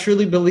wrong, but I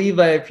truly believe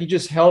that if you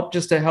just help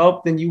just to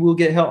help, then you will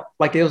get help.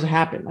 Like it'll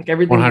happen. Like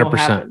everything 100%. Will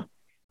happen.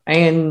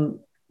 And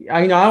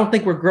I don't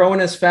think we're growing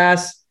as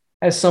fast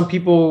as some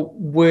people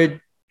would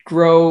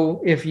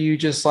grow if you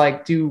just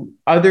like do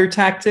other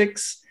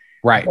tactics.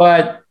 Right.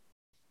 But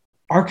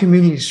our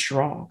community is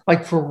strong,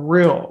 like for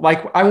real.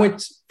 Like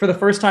for the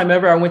first time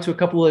ever, I went to a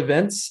couple of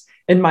events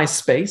in my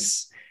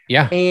space.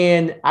 Yeah.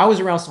 And I was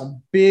around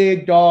some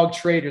big dog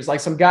traders, like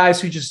some guys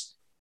who just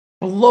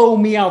blow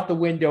me out the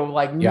window,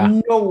 like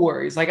no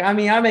worries. Like, I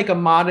mean, I make a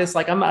modest,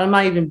 like I'm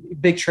not even a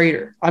big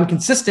trader. I'm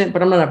consistent,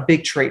 but I'm not a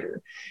big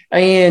trader.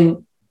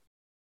 And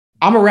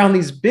I'm around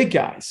these big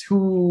guys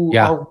who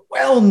are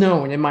well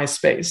known in my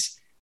space.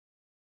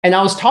 And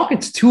I was talking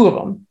to two of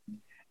them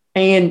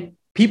and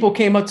people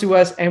came up to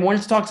us and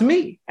wanted to talk to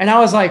me. And I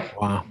was like,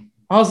 wow.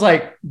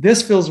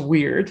 This feels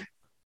weird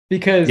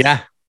because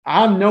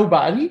I'm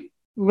nobody,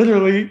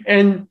 literally.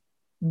 And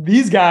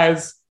these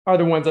guys are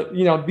the ones that,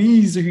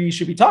 these are who you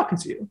should be talking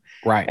to.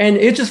 Right. And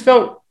it just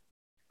felt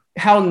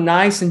how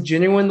nice and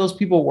genuine those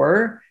people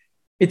were.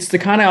 It's the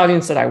kind of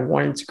audience that I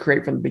wanted to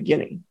create from the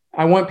beginning.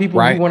 I want people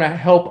who want to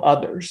help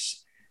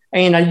others.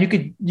 And you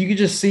could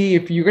just see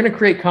if you're going to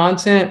create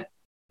content,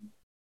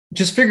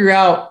 just figure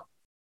out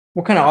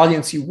what kind of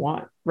audience you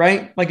want,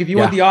 right? Like if you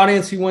want the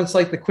audience who wants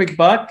like the quick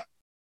buck,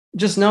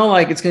 just know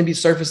like it's going to be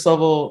surface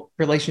level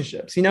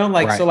relationships, so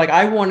like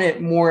I want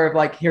it more of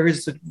like,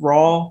 here's the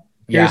raw,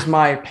 here's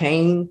my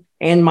pain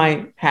and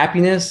my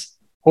happiness.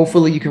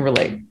 Hopefully you can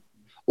relate.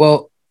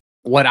 Well,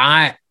 what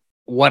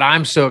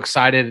I'm so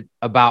excited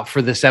about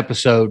for this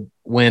episode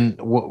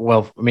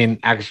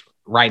actually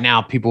right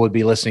now people would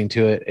be listening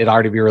to it. It'd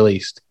already be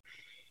released.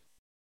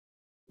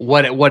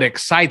 What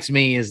excites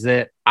me is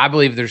that I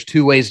believe there's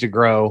two ways to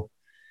grow.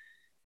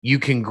 You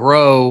can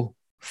grow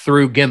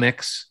through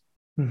gimmicks,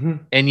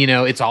 And,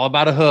 it's all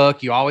about a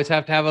hook. You always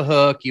have to have a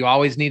hook. You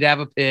always need to have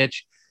a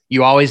pitch.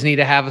 You always need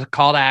to have a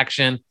call to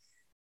action.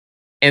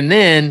 And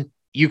then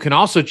you can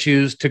also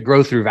choose to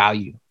grow through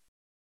value.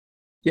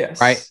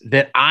 Yes. Right.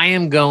 That I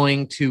am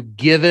going to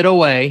give it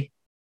away,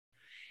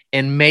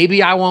 and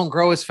maybe I won't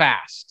grow as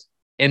fast,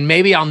 and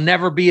maybe I'll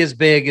never be as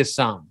big as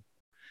some,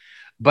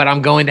 but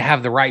I'm going to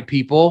have the right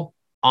people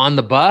on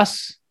the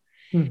bus.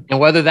 And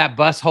whether that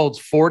bus holds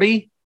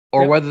 40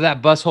 or whether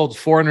that bus holds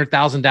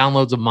 400,000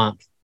 downloads a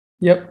month.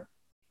 Yep.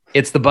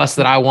 It's the bus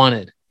that I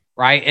wanted.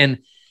 Right. And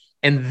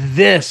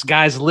this,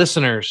 guys,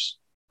 listeners,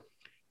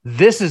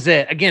 this is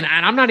it. Again,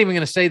 and I'm not even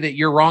going to say that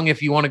you're wrong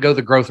if you want to go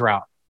the growth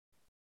route.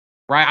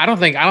 Right. I don't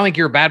think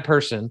you're a bad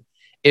person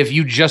if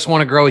you just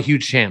want to grow a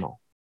huge channel.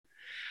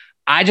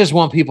 I just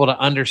want people to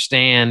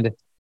understand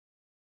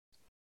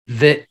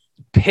that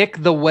pick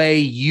the way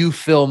you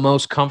feel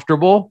most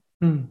comfortable.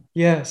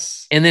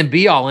 Yes. And then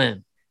be all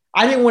in.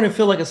 I didn't want to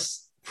feel like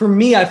for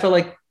me, I felt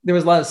like there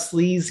was a lot of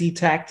sleazy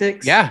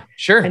tactics. Yeah,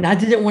 sure. And I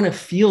didn't want to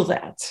feel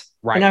that.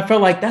 Right. And I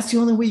felt like that's the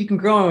only way you can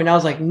grow. And I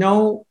was like,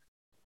 no,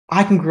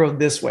 I can grow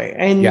this way.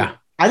 And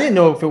I didn't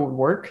know if it would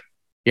work.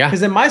 Yeah.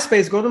 Because in my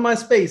space, go to my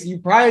space, you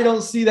probably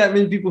don't see that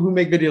many people who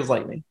make videos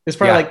like me. There's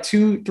probably like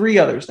 2-3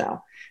 others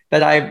now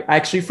that I'm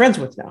actually friends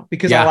with now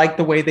because I like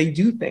the way they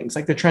do things.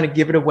 Like they're trying to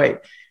give it away.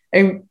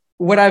 And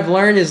what I've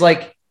learned is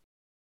like,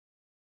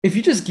 if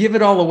you just give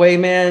it all away,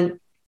 man,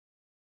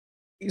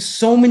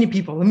 so many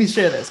people, let me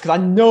share this because I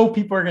know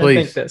people are going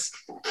to think this.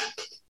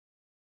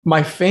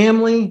 My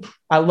family,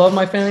 I love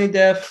my family to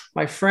death,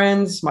 my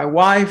friends, my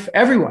wife,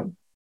 everyone.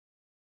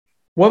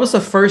 What was the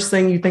first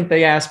thing you think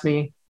they asked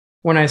me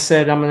when I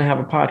said I'm going to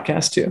have a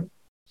podcast too?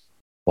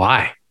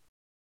 Why?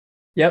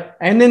 Yep.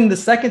 And then the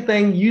second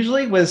thing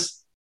usually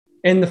was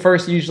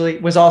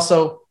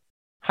also,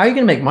 how are you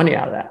going to make money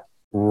out of that?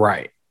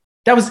 Right.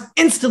 That was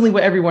instantly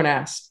what everyone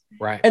asked.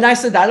 Right. And I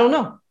said, I don't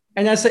know.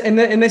 And I said,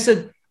 and they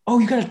said, oh,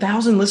 you got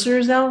 1,000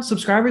 listeners now,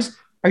 subscribers.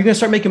 Are you going to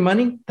start making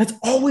money? That's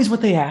always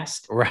what they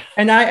asked. Right.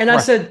 And I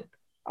said,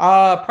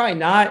 probably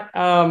not.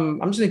 I'm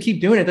just going to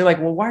keep doing it. They're like,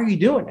 well, why are you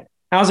doing it?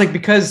 And I was like,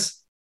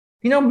 because,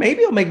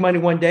 maybe I'll make money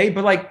one day,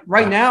 but like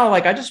right now,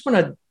 like, I just want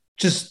to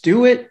just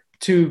do it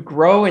to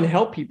grow and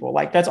help people.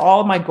 Like, that's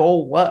all my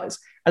goal was.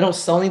 I don't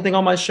sell anything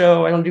on my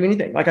show. I don't do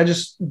anything. Like, I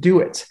just do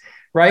it.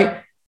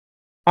 Right.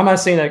 I'm not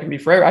saying that it can be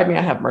forever. I mean,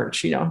 I have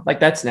merch,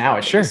 like that's now.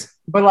 Sure.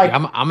 But like,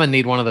 I'm going to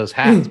need one of those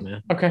hats,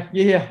 man. Okay.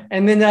 Yeah.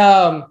 And then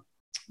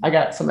I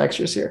got some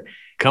extras here.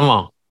 Come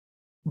on.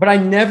 But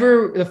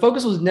the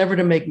focus was never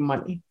to make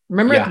money.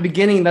 Remember at the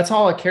beginning, that's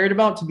all I cared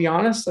about, to be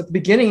honest. At the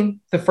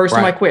beginning, the first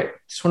time I quit,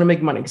 just want to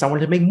make money because I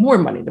wanted to make more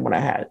money than what I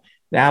had.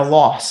 Then I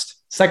lost.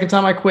 Second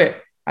time I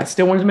quit, I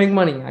still wanted to make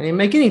money. I didn't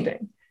make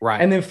anything. Right.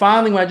 And then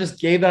finally, when I just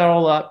gave that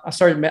all up,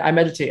 I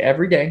meditate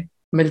every day.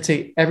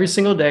 Meditate every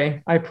single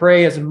day. I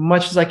pray as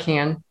much as I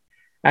can.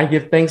 I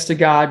give thanks to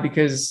God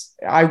because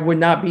I would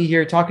not be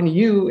here talking to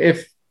you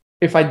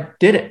if I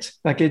didn't.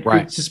 Like it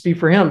would just be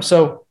for him.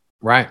 So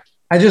I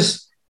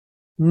just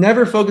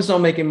never focused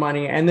on making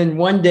money. And then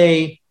one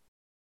day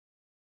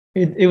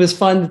it was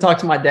fun to talk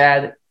to my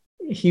dad.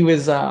 He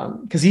was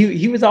because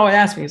he was always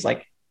asking me,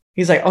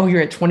 he's like, oh,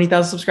 you're at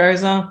 20,000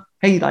 subscribers now.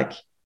 Hey, like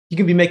you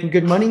can be making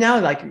good money now.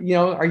 Like,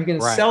 are you going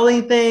to sell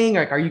anything?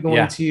 Like, are you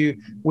going to,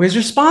 where's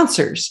your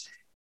sponsors?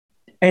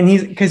 And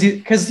because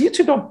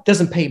YouTube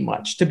doesn't pay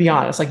much, to be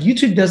honest. Like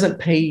YouTube doesn't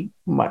pay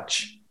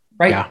much,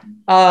 right?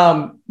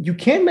 Yeah. You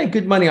can make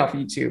good money off of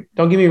YouTube.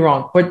 Don't get me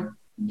wrong, but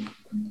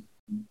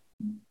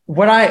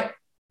what I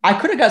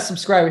could have got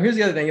subscribers. Here's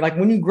the other thing: like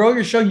when you grow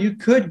your show, you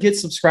could get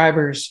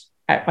subscribers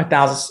at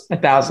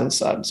 1,000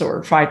 subs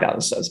or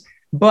 5,000 subs.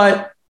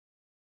 But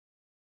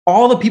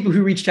all the people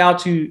who reached out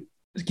to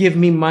give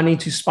me money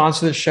to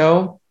sponsor the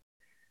show,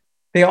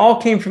 they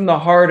all came from the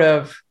heart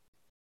of,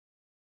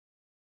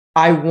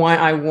 I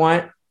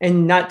want,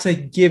 and not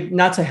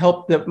to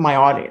help my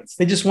audience.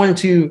 They just wanted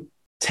to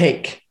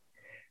take.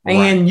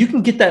 And you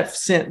can get that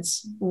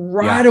sense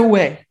right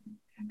away.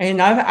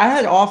 And I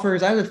had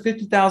offers. I had a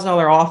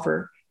 $50,000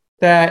 offer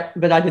that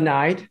I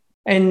denied.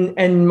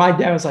 And my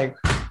dad was like,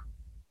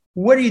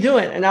 what are you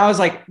doing? And I was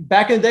like,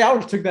 back in the day, I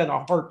would have took that in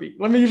a heartbeat.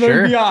 Let me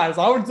be honest.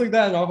 I would have took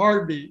that in a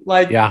heartbeat.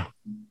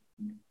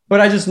 But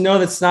I just know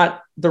that's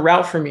not the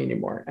route for me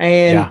anymore.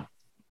 And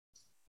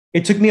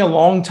it took me a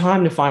long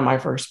time to find my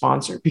first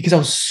sponsor because I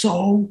was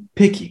so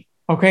picky.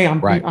 Okay.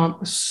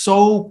 I'm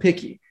so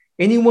picky.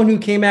 Anyone who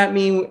came at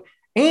me,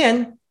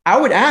 and I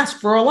would ask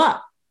for a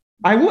lot.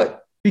 I would,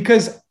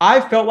 because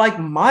I felt like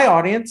my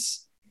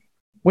audience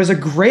was a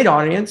great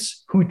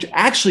audience who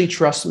actually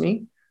trusts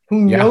me,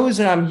 who knows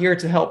that I'm here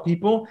to help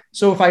people.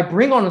 So if I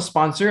bring on a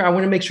sponsor, I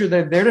want to make sure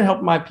they're there to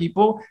help my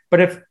people.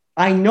 But if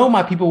I know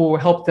my people will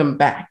help them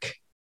back.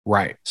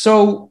 Right.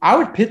 So I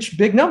would pitch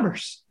big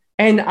numbers.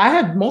 And I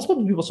had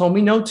multiple people telling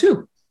me no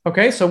too.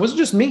 Okay. So it wasn't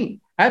just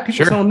me. I had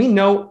people telling me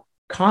no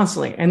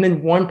constantly. And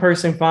then one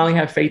person finally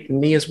had faith in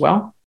me as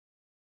well.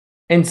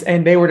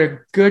 And they were a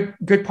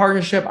good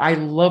partnership. I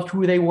loved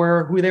who they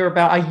were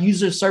about. I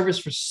used their service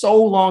for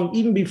so long,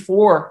 even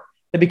before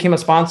they became a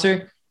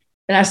sponsor.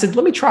 And I said,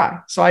 let me try.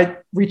 So I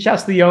reached out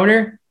to the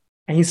owner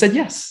and he said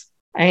yes.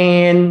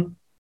 And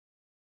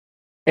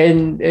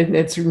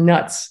it's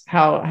nuts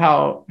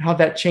how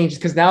that changes,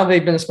 because now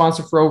they've been a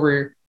sponsor for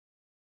over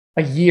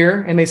a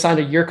year and they signed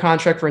a year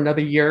contract for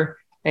another year.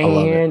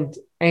 And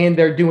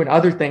they're doing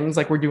other things,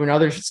 like we're doing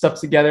other stuff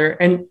together.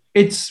 And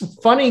it's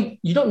funny,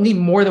 you don't need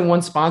more than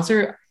one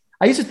sponsor.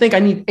 I used to think I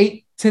need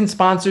 8-10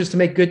 sponsors to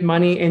make good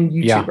money in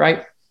YouTube,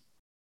 right?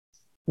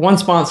 One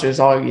sponsor is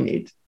all you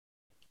need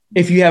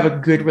if you have a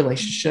good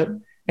relationship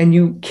and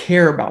you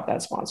care about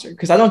that sponsor.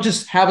 Because I don't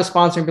just have a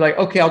sponsor and be like,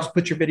 okay, I'll just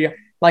put your video.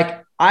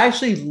 Like, I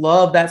actually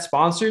love that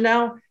sponsor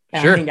now.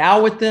 And I hang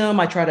out with them.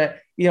 I try to,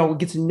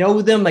 get to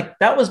know them. Like,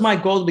 that was my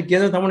goal to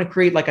begin with. I want to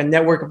create like a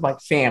network of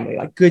like family,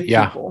 like good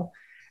people.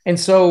 And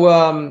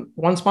so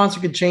one sponsor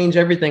could change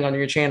everything on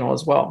your channel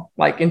as well.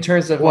 Like, in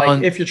terms of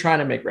if you're trying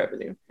to make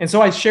revenue. And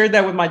so I shared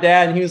that with my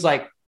dad and he was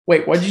like,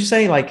 wait, what did you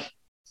say?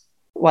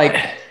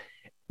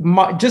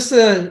 Just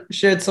to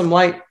shed some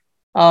light,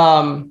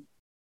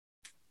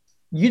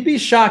 you'd be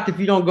shocked if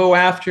you don't go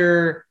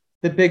after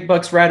the big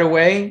bucks right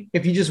away.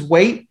 If you just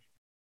wait,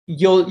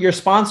 your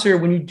sponsor,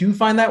 when you do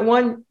find that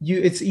one,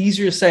 it's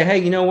easier to say, hey,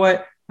 you know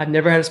what? I've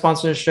never had a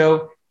sponsor on the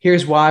show.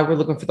 Here's why. We're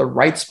looking for the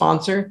right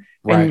sponsor.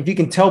 And if you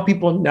can tell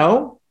people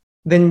no,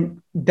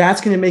 then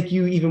that's going to make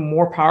you even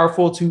more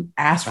powerful to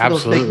ask for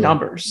those big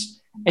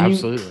numbers. And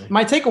it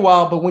might take a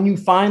while, but when you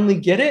finally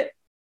get it,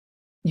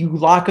 you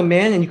lock them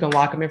in, and you can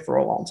lock them in for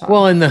a long time.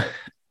 Well, and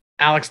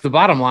Alex, the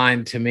bottom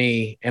line to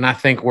me, and I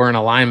think we're in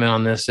alignment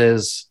on this,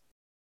 is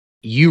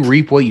you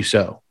reap what you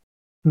sow,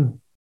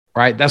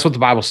 right? That's what the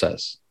Bible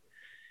says.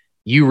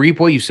 You reap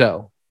what you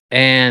sow.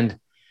 And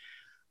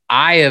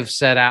I have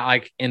set out,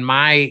 like, in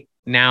my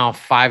now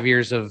 5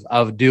 years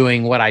of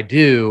doing what I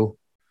do,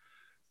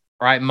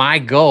 right? My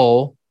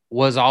goal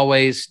was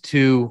always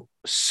to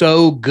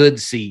sow good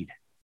seed,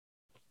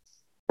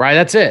 right?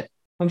 That's it.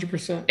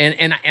 100%.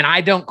 And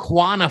I don't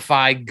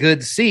quantify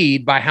good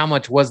seed by how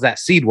much was that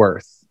seed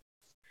worth,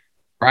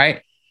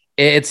 right?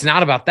 It's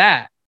not about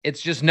that.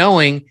 It's just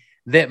knowing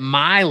that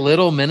my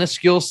little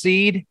minuscule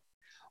seed,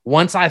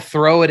 once I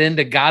throw it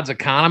into God's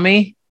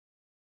economy,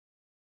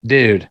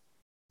 dude,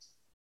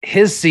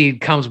 his seed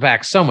comes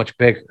back so much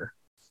bigger.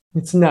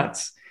 It's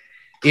nuts.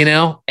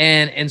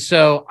 And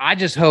so I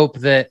just hope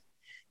that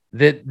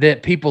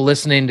people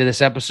listening to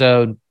this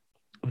episode,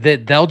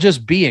 that they'll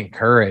just be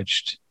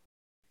encouraged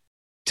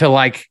to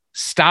like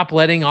stop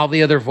letting all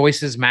the other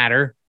voices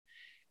matter.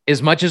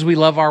 As much as we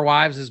love our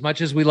wives, as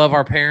much as we love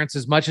our parents,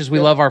 as much as we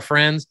love our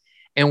friends,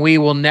 and we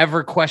will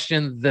never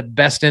question the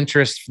best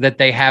interest that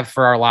they have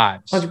for our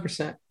lives.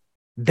 100%.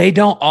 They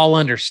don't all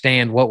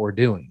understand what we're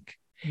doing.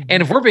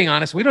 And if we're being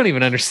honest, we don't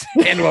even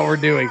understand what we're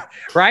doing,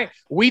 right?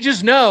 We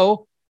just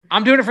know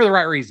I'm doing it for the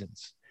right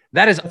reasons.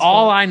 That's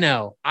all I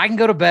know. I can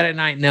go to bed at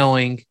night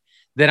knowing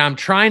that I'm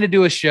trying to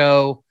do a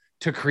show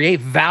to create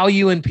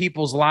value in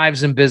people's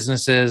lives and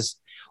businesses.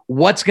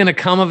 What's going to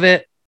come of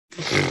it?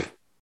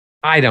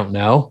 I don't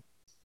know.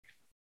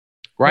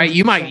 Right?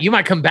 100%. You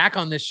might come back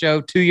on this show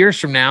 2 years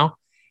from now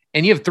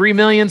and you have 3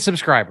 million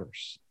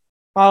subscribers.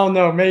 I don't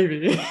know,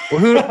 maybe.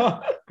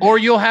 Or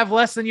you'll have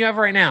less than you have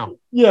right now.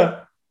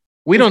 Yeah.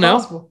 We don't know.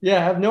 Possible. Yeah,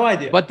 I have no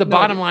idea. But the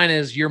bottom line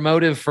is your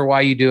motive for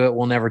why you do it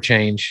will never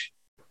change.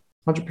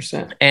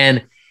 100%.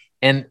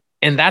 And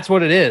that's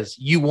what it is.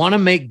 You want to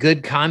make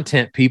good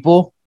content,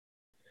 people.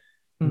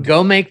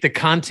 Go make the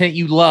content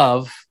you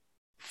love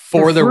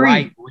for the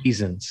right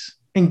reasons.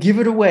 And give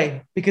it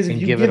away. Because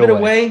if you give it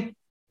away,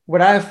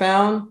 what I have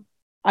found,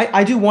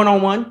 I do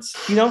one-on-ones,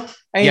 and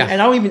I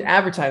don't even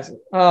advertise it.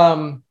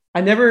 I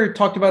never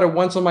talked about it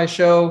once on my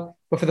show,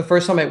 but for the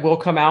first time, it will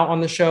come out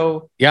on the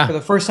show. Yeah. For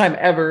the first time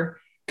ever,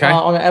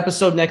 on an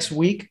episode next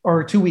week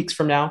or 2 weeks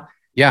from now.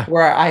 Yeah.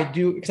 Where I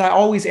do, because I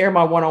always air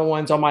my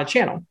one-on-ones on my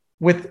channel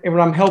when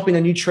I'm helping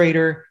a new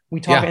trader. We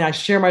talk and I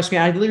share my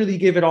screen. I literally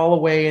give it all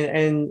away,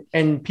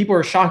 and people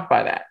are shocked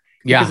by that.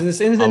 Because in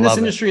this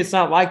industry, it's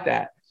not like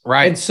that.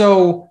 Right. And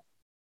so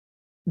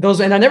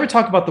and I never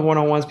talk about the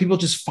one-on-ones. People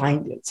just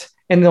find it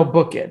and they'll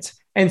book it.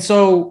 And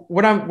so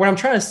what I'm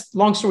trying to,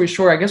 long story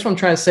short, I guess what I'm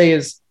trying to say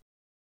is,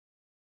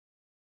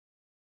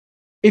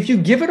 if you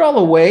give it all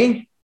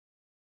away,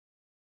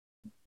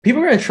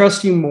 people are going to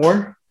trust you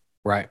more.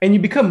 Right. And you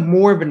become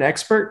more of an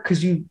expert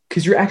because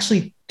you're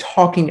actually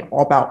talking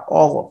about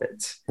all of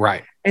it.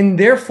 Right. And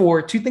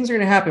therefore, two things are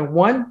going to happen.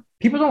 One,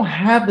 people don't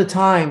have the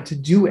time to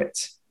do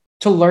it,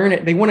 to learn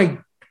it. They want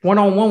to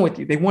one-on-one with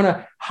you. They want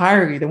to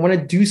hire you. They want to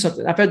do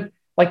something. I've had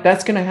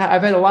that's going to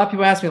I've had a lot of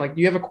people ask me, like,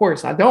 do you have a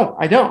course? I don't.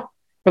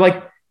 But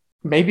like,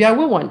 maybe I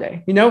will one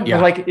day, Yeah.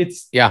 But like,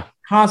 it's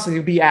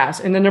constantly be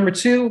asked. And then number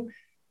two,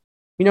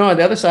 on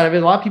the other side of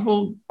it, a lot of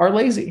people are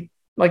lazy.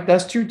 Like,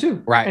 that's true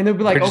too. Right. And they'll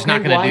be like, they're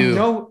not going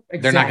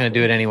to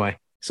do it anyway.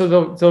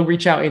 So they'll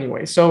reach out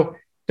anyway. So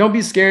don't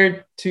be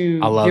scared to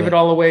give it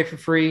all away for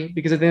free,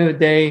 because at the end of the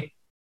day,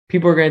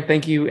 people are going to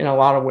thank you in a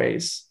lot of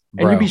ways.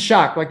 And you'll be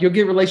shocked. Like, you'll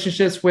get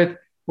relationships with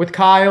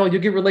Kyle.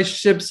 You'll get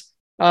relationships.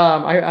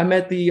 I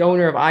met the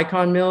owner of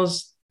Icon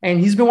Mills, and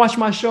he's been watching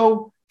my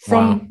show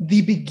from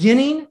the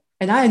beginning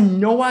and I had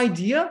no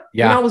idea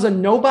Yeah. when I was a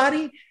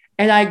nobody.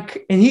 And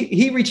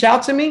he reached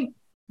out to me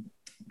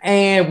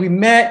and we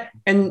met,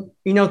 and,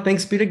 you know,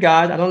 thanks be to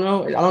God. I don't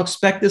know. I don't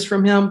expect this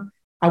from him.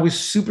 I was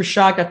super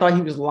shocked. I thought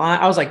he was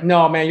lying. I was like,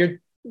 no, man,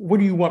 what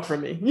do you want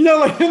from me? You know,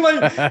 like,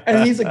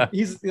 and he's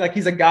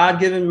a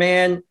God-given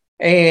man.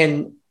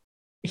 And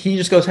he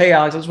just goes, hey,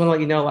 Alex, I just want to let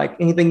you know, like,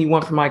 anything you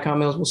want from my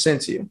comments, we'll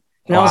send to you.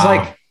 And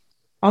Wow.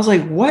 I was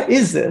like, what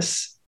is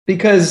this?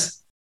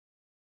 Because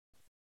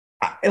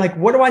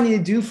what do I need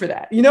to do for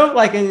that? You know,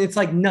 like, and it's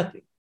like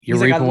nothing. You're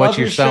He's like, reaping I what love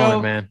you're your sowing,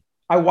 show. man.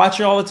 I watch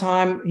it all the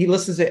time. He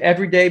listens to it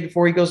every day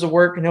before he goes to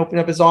work and open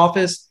up his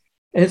office.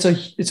 And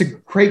it's a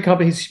great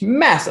company. He's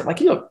massive. Like,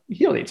 he don't need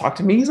to talk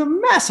to me. He's a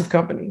massive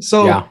company.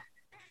 So Yeah.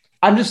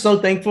 I'm just so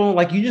thankful.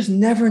 Like, you just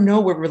never know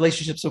what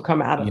relationships will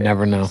come out of it. You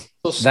never know.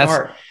 So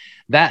start.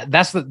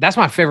 That's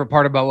my favorite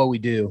part about what we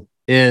do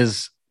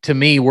is, to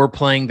me, we're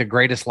playing the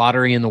greatest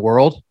lottery in the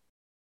world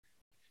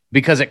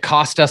because it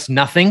cost us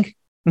nothing.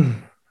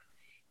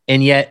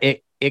 And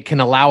yet it can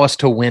allow us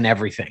to win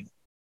everything.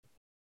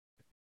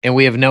 And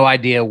we have no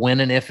idea when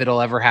and if it'll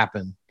ever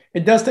happen.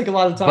 It does take a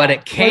lot of time. But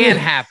it can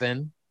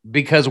happen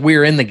because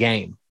we're in the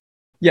game.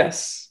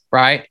 Yes.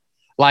 Right?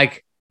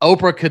 Like,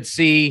 Oprah could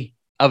see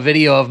a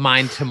video of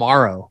mine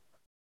tomorrow,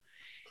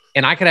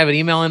 and I could have an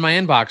email in my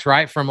inbox,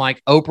 right, from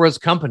like Oprah's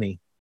company.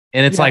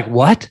 And it's like,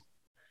 what?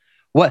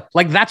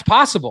 Like, that's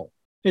possible.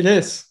 It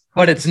is. 100%.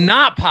 But it's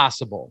not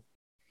possible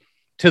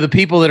to the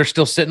people that are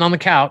still sitting on the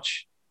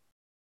couch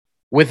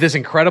with this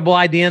incredible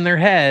idea in their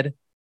head,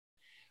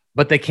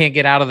 but they can't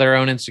get out of their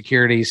own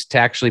insecurities to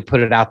actually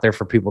put it out there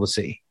for people to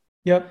see.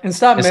 Yep. And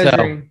stop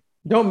measuring.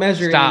 Don't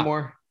measure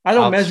anymore. I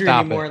don't measure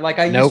anymore. Like,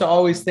 I used to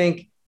always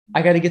think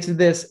I got to get to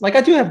this. Like,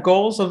 I do have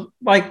goals of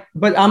like,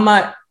 but I'm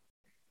not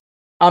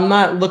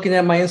looking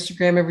at my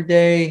Instagram every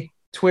day,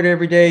 Twitter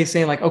every day,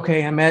 saying like,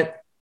 okay, I'm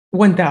at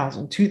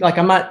 1,000. Like,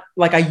 I'm not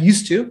like I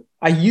used to,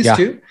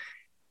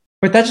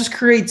 but that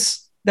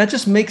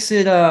just makes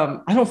it,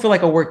 I don't feel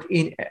like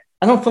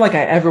I don't feel like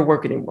I ever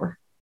work anymore.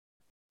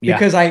 Yeah.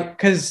 Because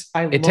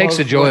it takes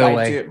the joy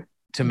away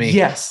to me.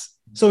 Yes.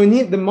 So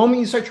the moment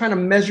you start trying to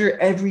measure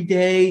every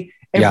day,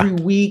 every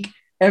week,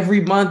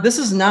 every month, this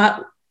is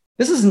not,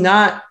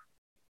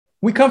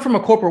 we come from a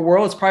corporate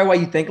world. It's probably why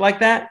you think like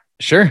that.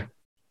 Sure.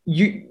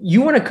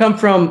 You want to come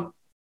from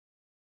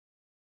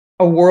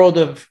a world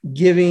of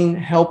giving,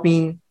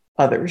 helping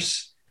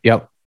others.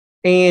 Yep.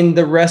 And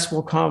the rest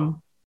will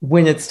come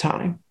when it's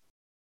time.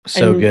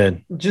 So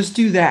good. Just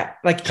do that.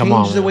 Like,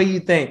 change the way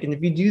you think. And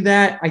if you do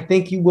that, I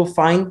think you will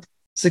find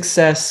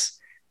success,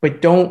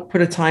 but don't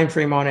put a time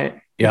frame on it.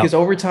 Because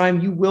over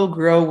time you will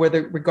grow,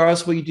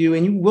 regardless of what you do,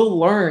 and you will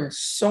learn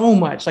so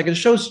much. Like, it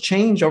shows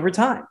change over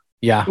time.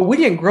 Yeah. But we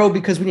didn't grow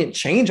because we didn't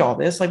change all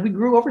this. Like, we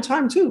grew over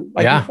time too.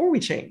 Like, before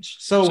we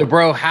changed. So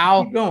bro,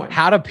 how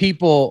do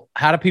people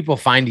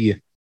find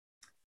you?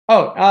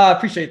 Oh, I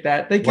appreciate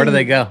that. Where do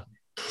they go?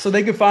 So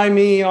they can find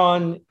me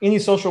on any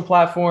social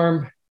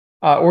platform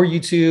or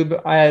YouTube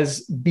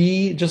as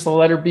B, just the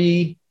letter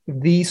B,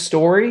 The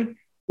Story,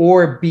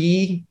 or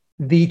B,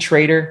 The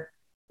Trader.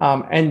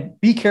 And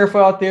be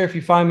careful out there if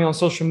you find me on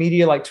social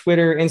media like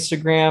Twitter,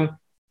 Instagram,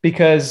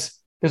 because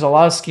there's a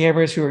lot of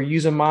scammers who are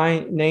using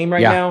my name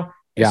right now.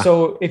 Yeah.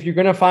 So if you're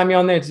going to find me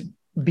on there, it's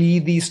Be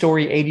The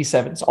Story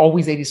 87. It's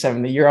always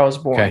 87, the year I was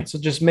born. Okay. So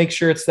just make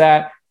sure it's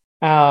that.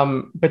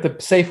 But the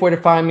safe way to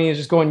find me is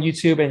just go on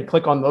YouTube and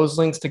click on those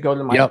links to go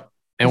to my. Yep.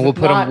 And we'll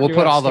put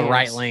all the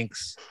right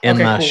links in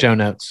the show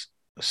notes.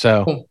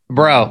 So,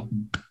 bro,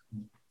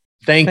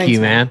 thanks,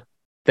 you, man.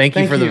 Thank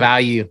you for the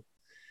value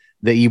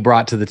that you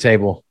brought to the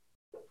table.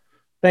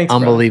 Thanks.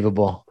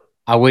 Unbelievable. Brother.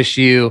 I wish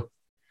you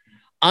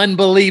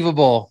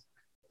unbelievable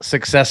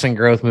success and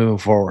growth moving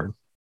forward.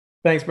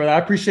 Thanks, brother. I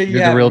appreciate you.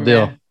 You're the real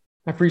deal. Man.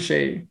 I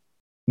appreciate you.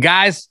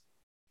 Guys,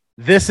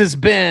 this has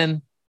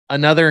been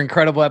another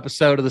incredible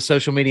episode of the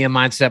Social Media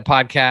Mindset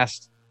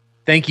Podcast.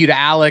 Thank you to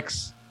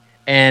Alex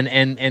and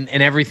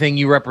everything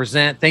you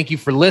represent. Thank you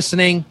for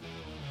listening.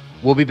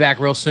 We'll be back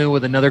real soon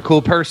with another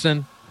cool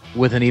person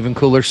with an even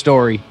cooler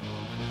story.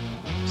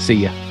 See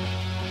ya.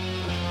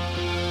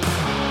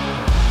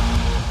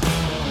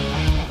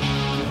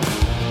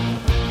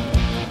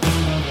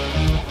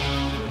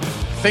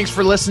 Thanks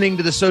for listening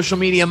to the Social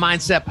Media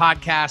Mindset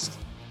Podcast.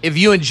 If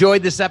you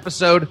enjoyed this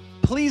episode,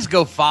 please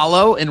go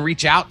follow and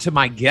reach out to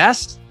my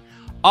guest.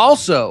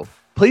 Also,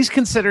 please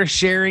consider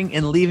sharing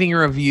and leaving a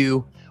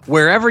review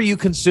wherever you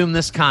consume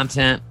this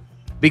content,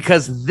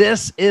 because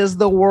this is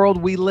the world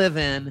we live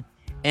in,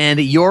 and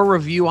your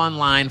review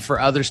online for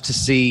others to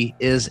see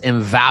is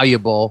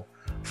invaluable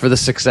for the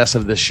success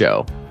of this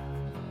show.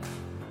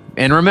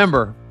 And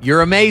remember,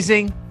 you're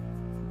amazing.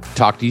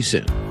 Talk to you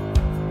soon.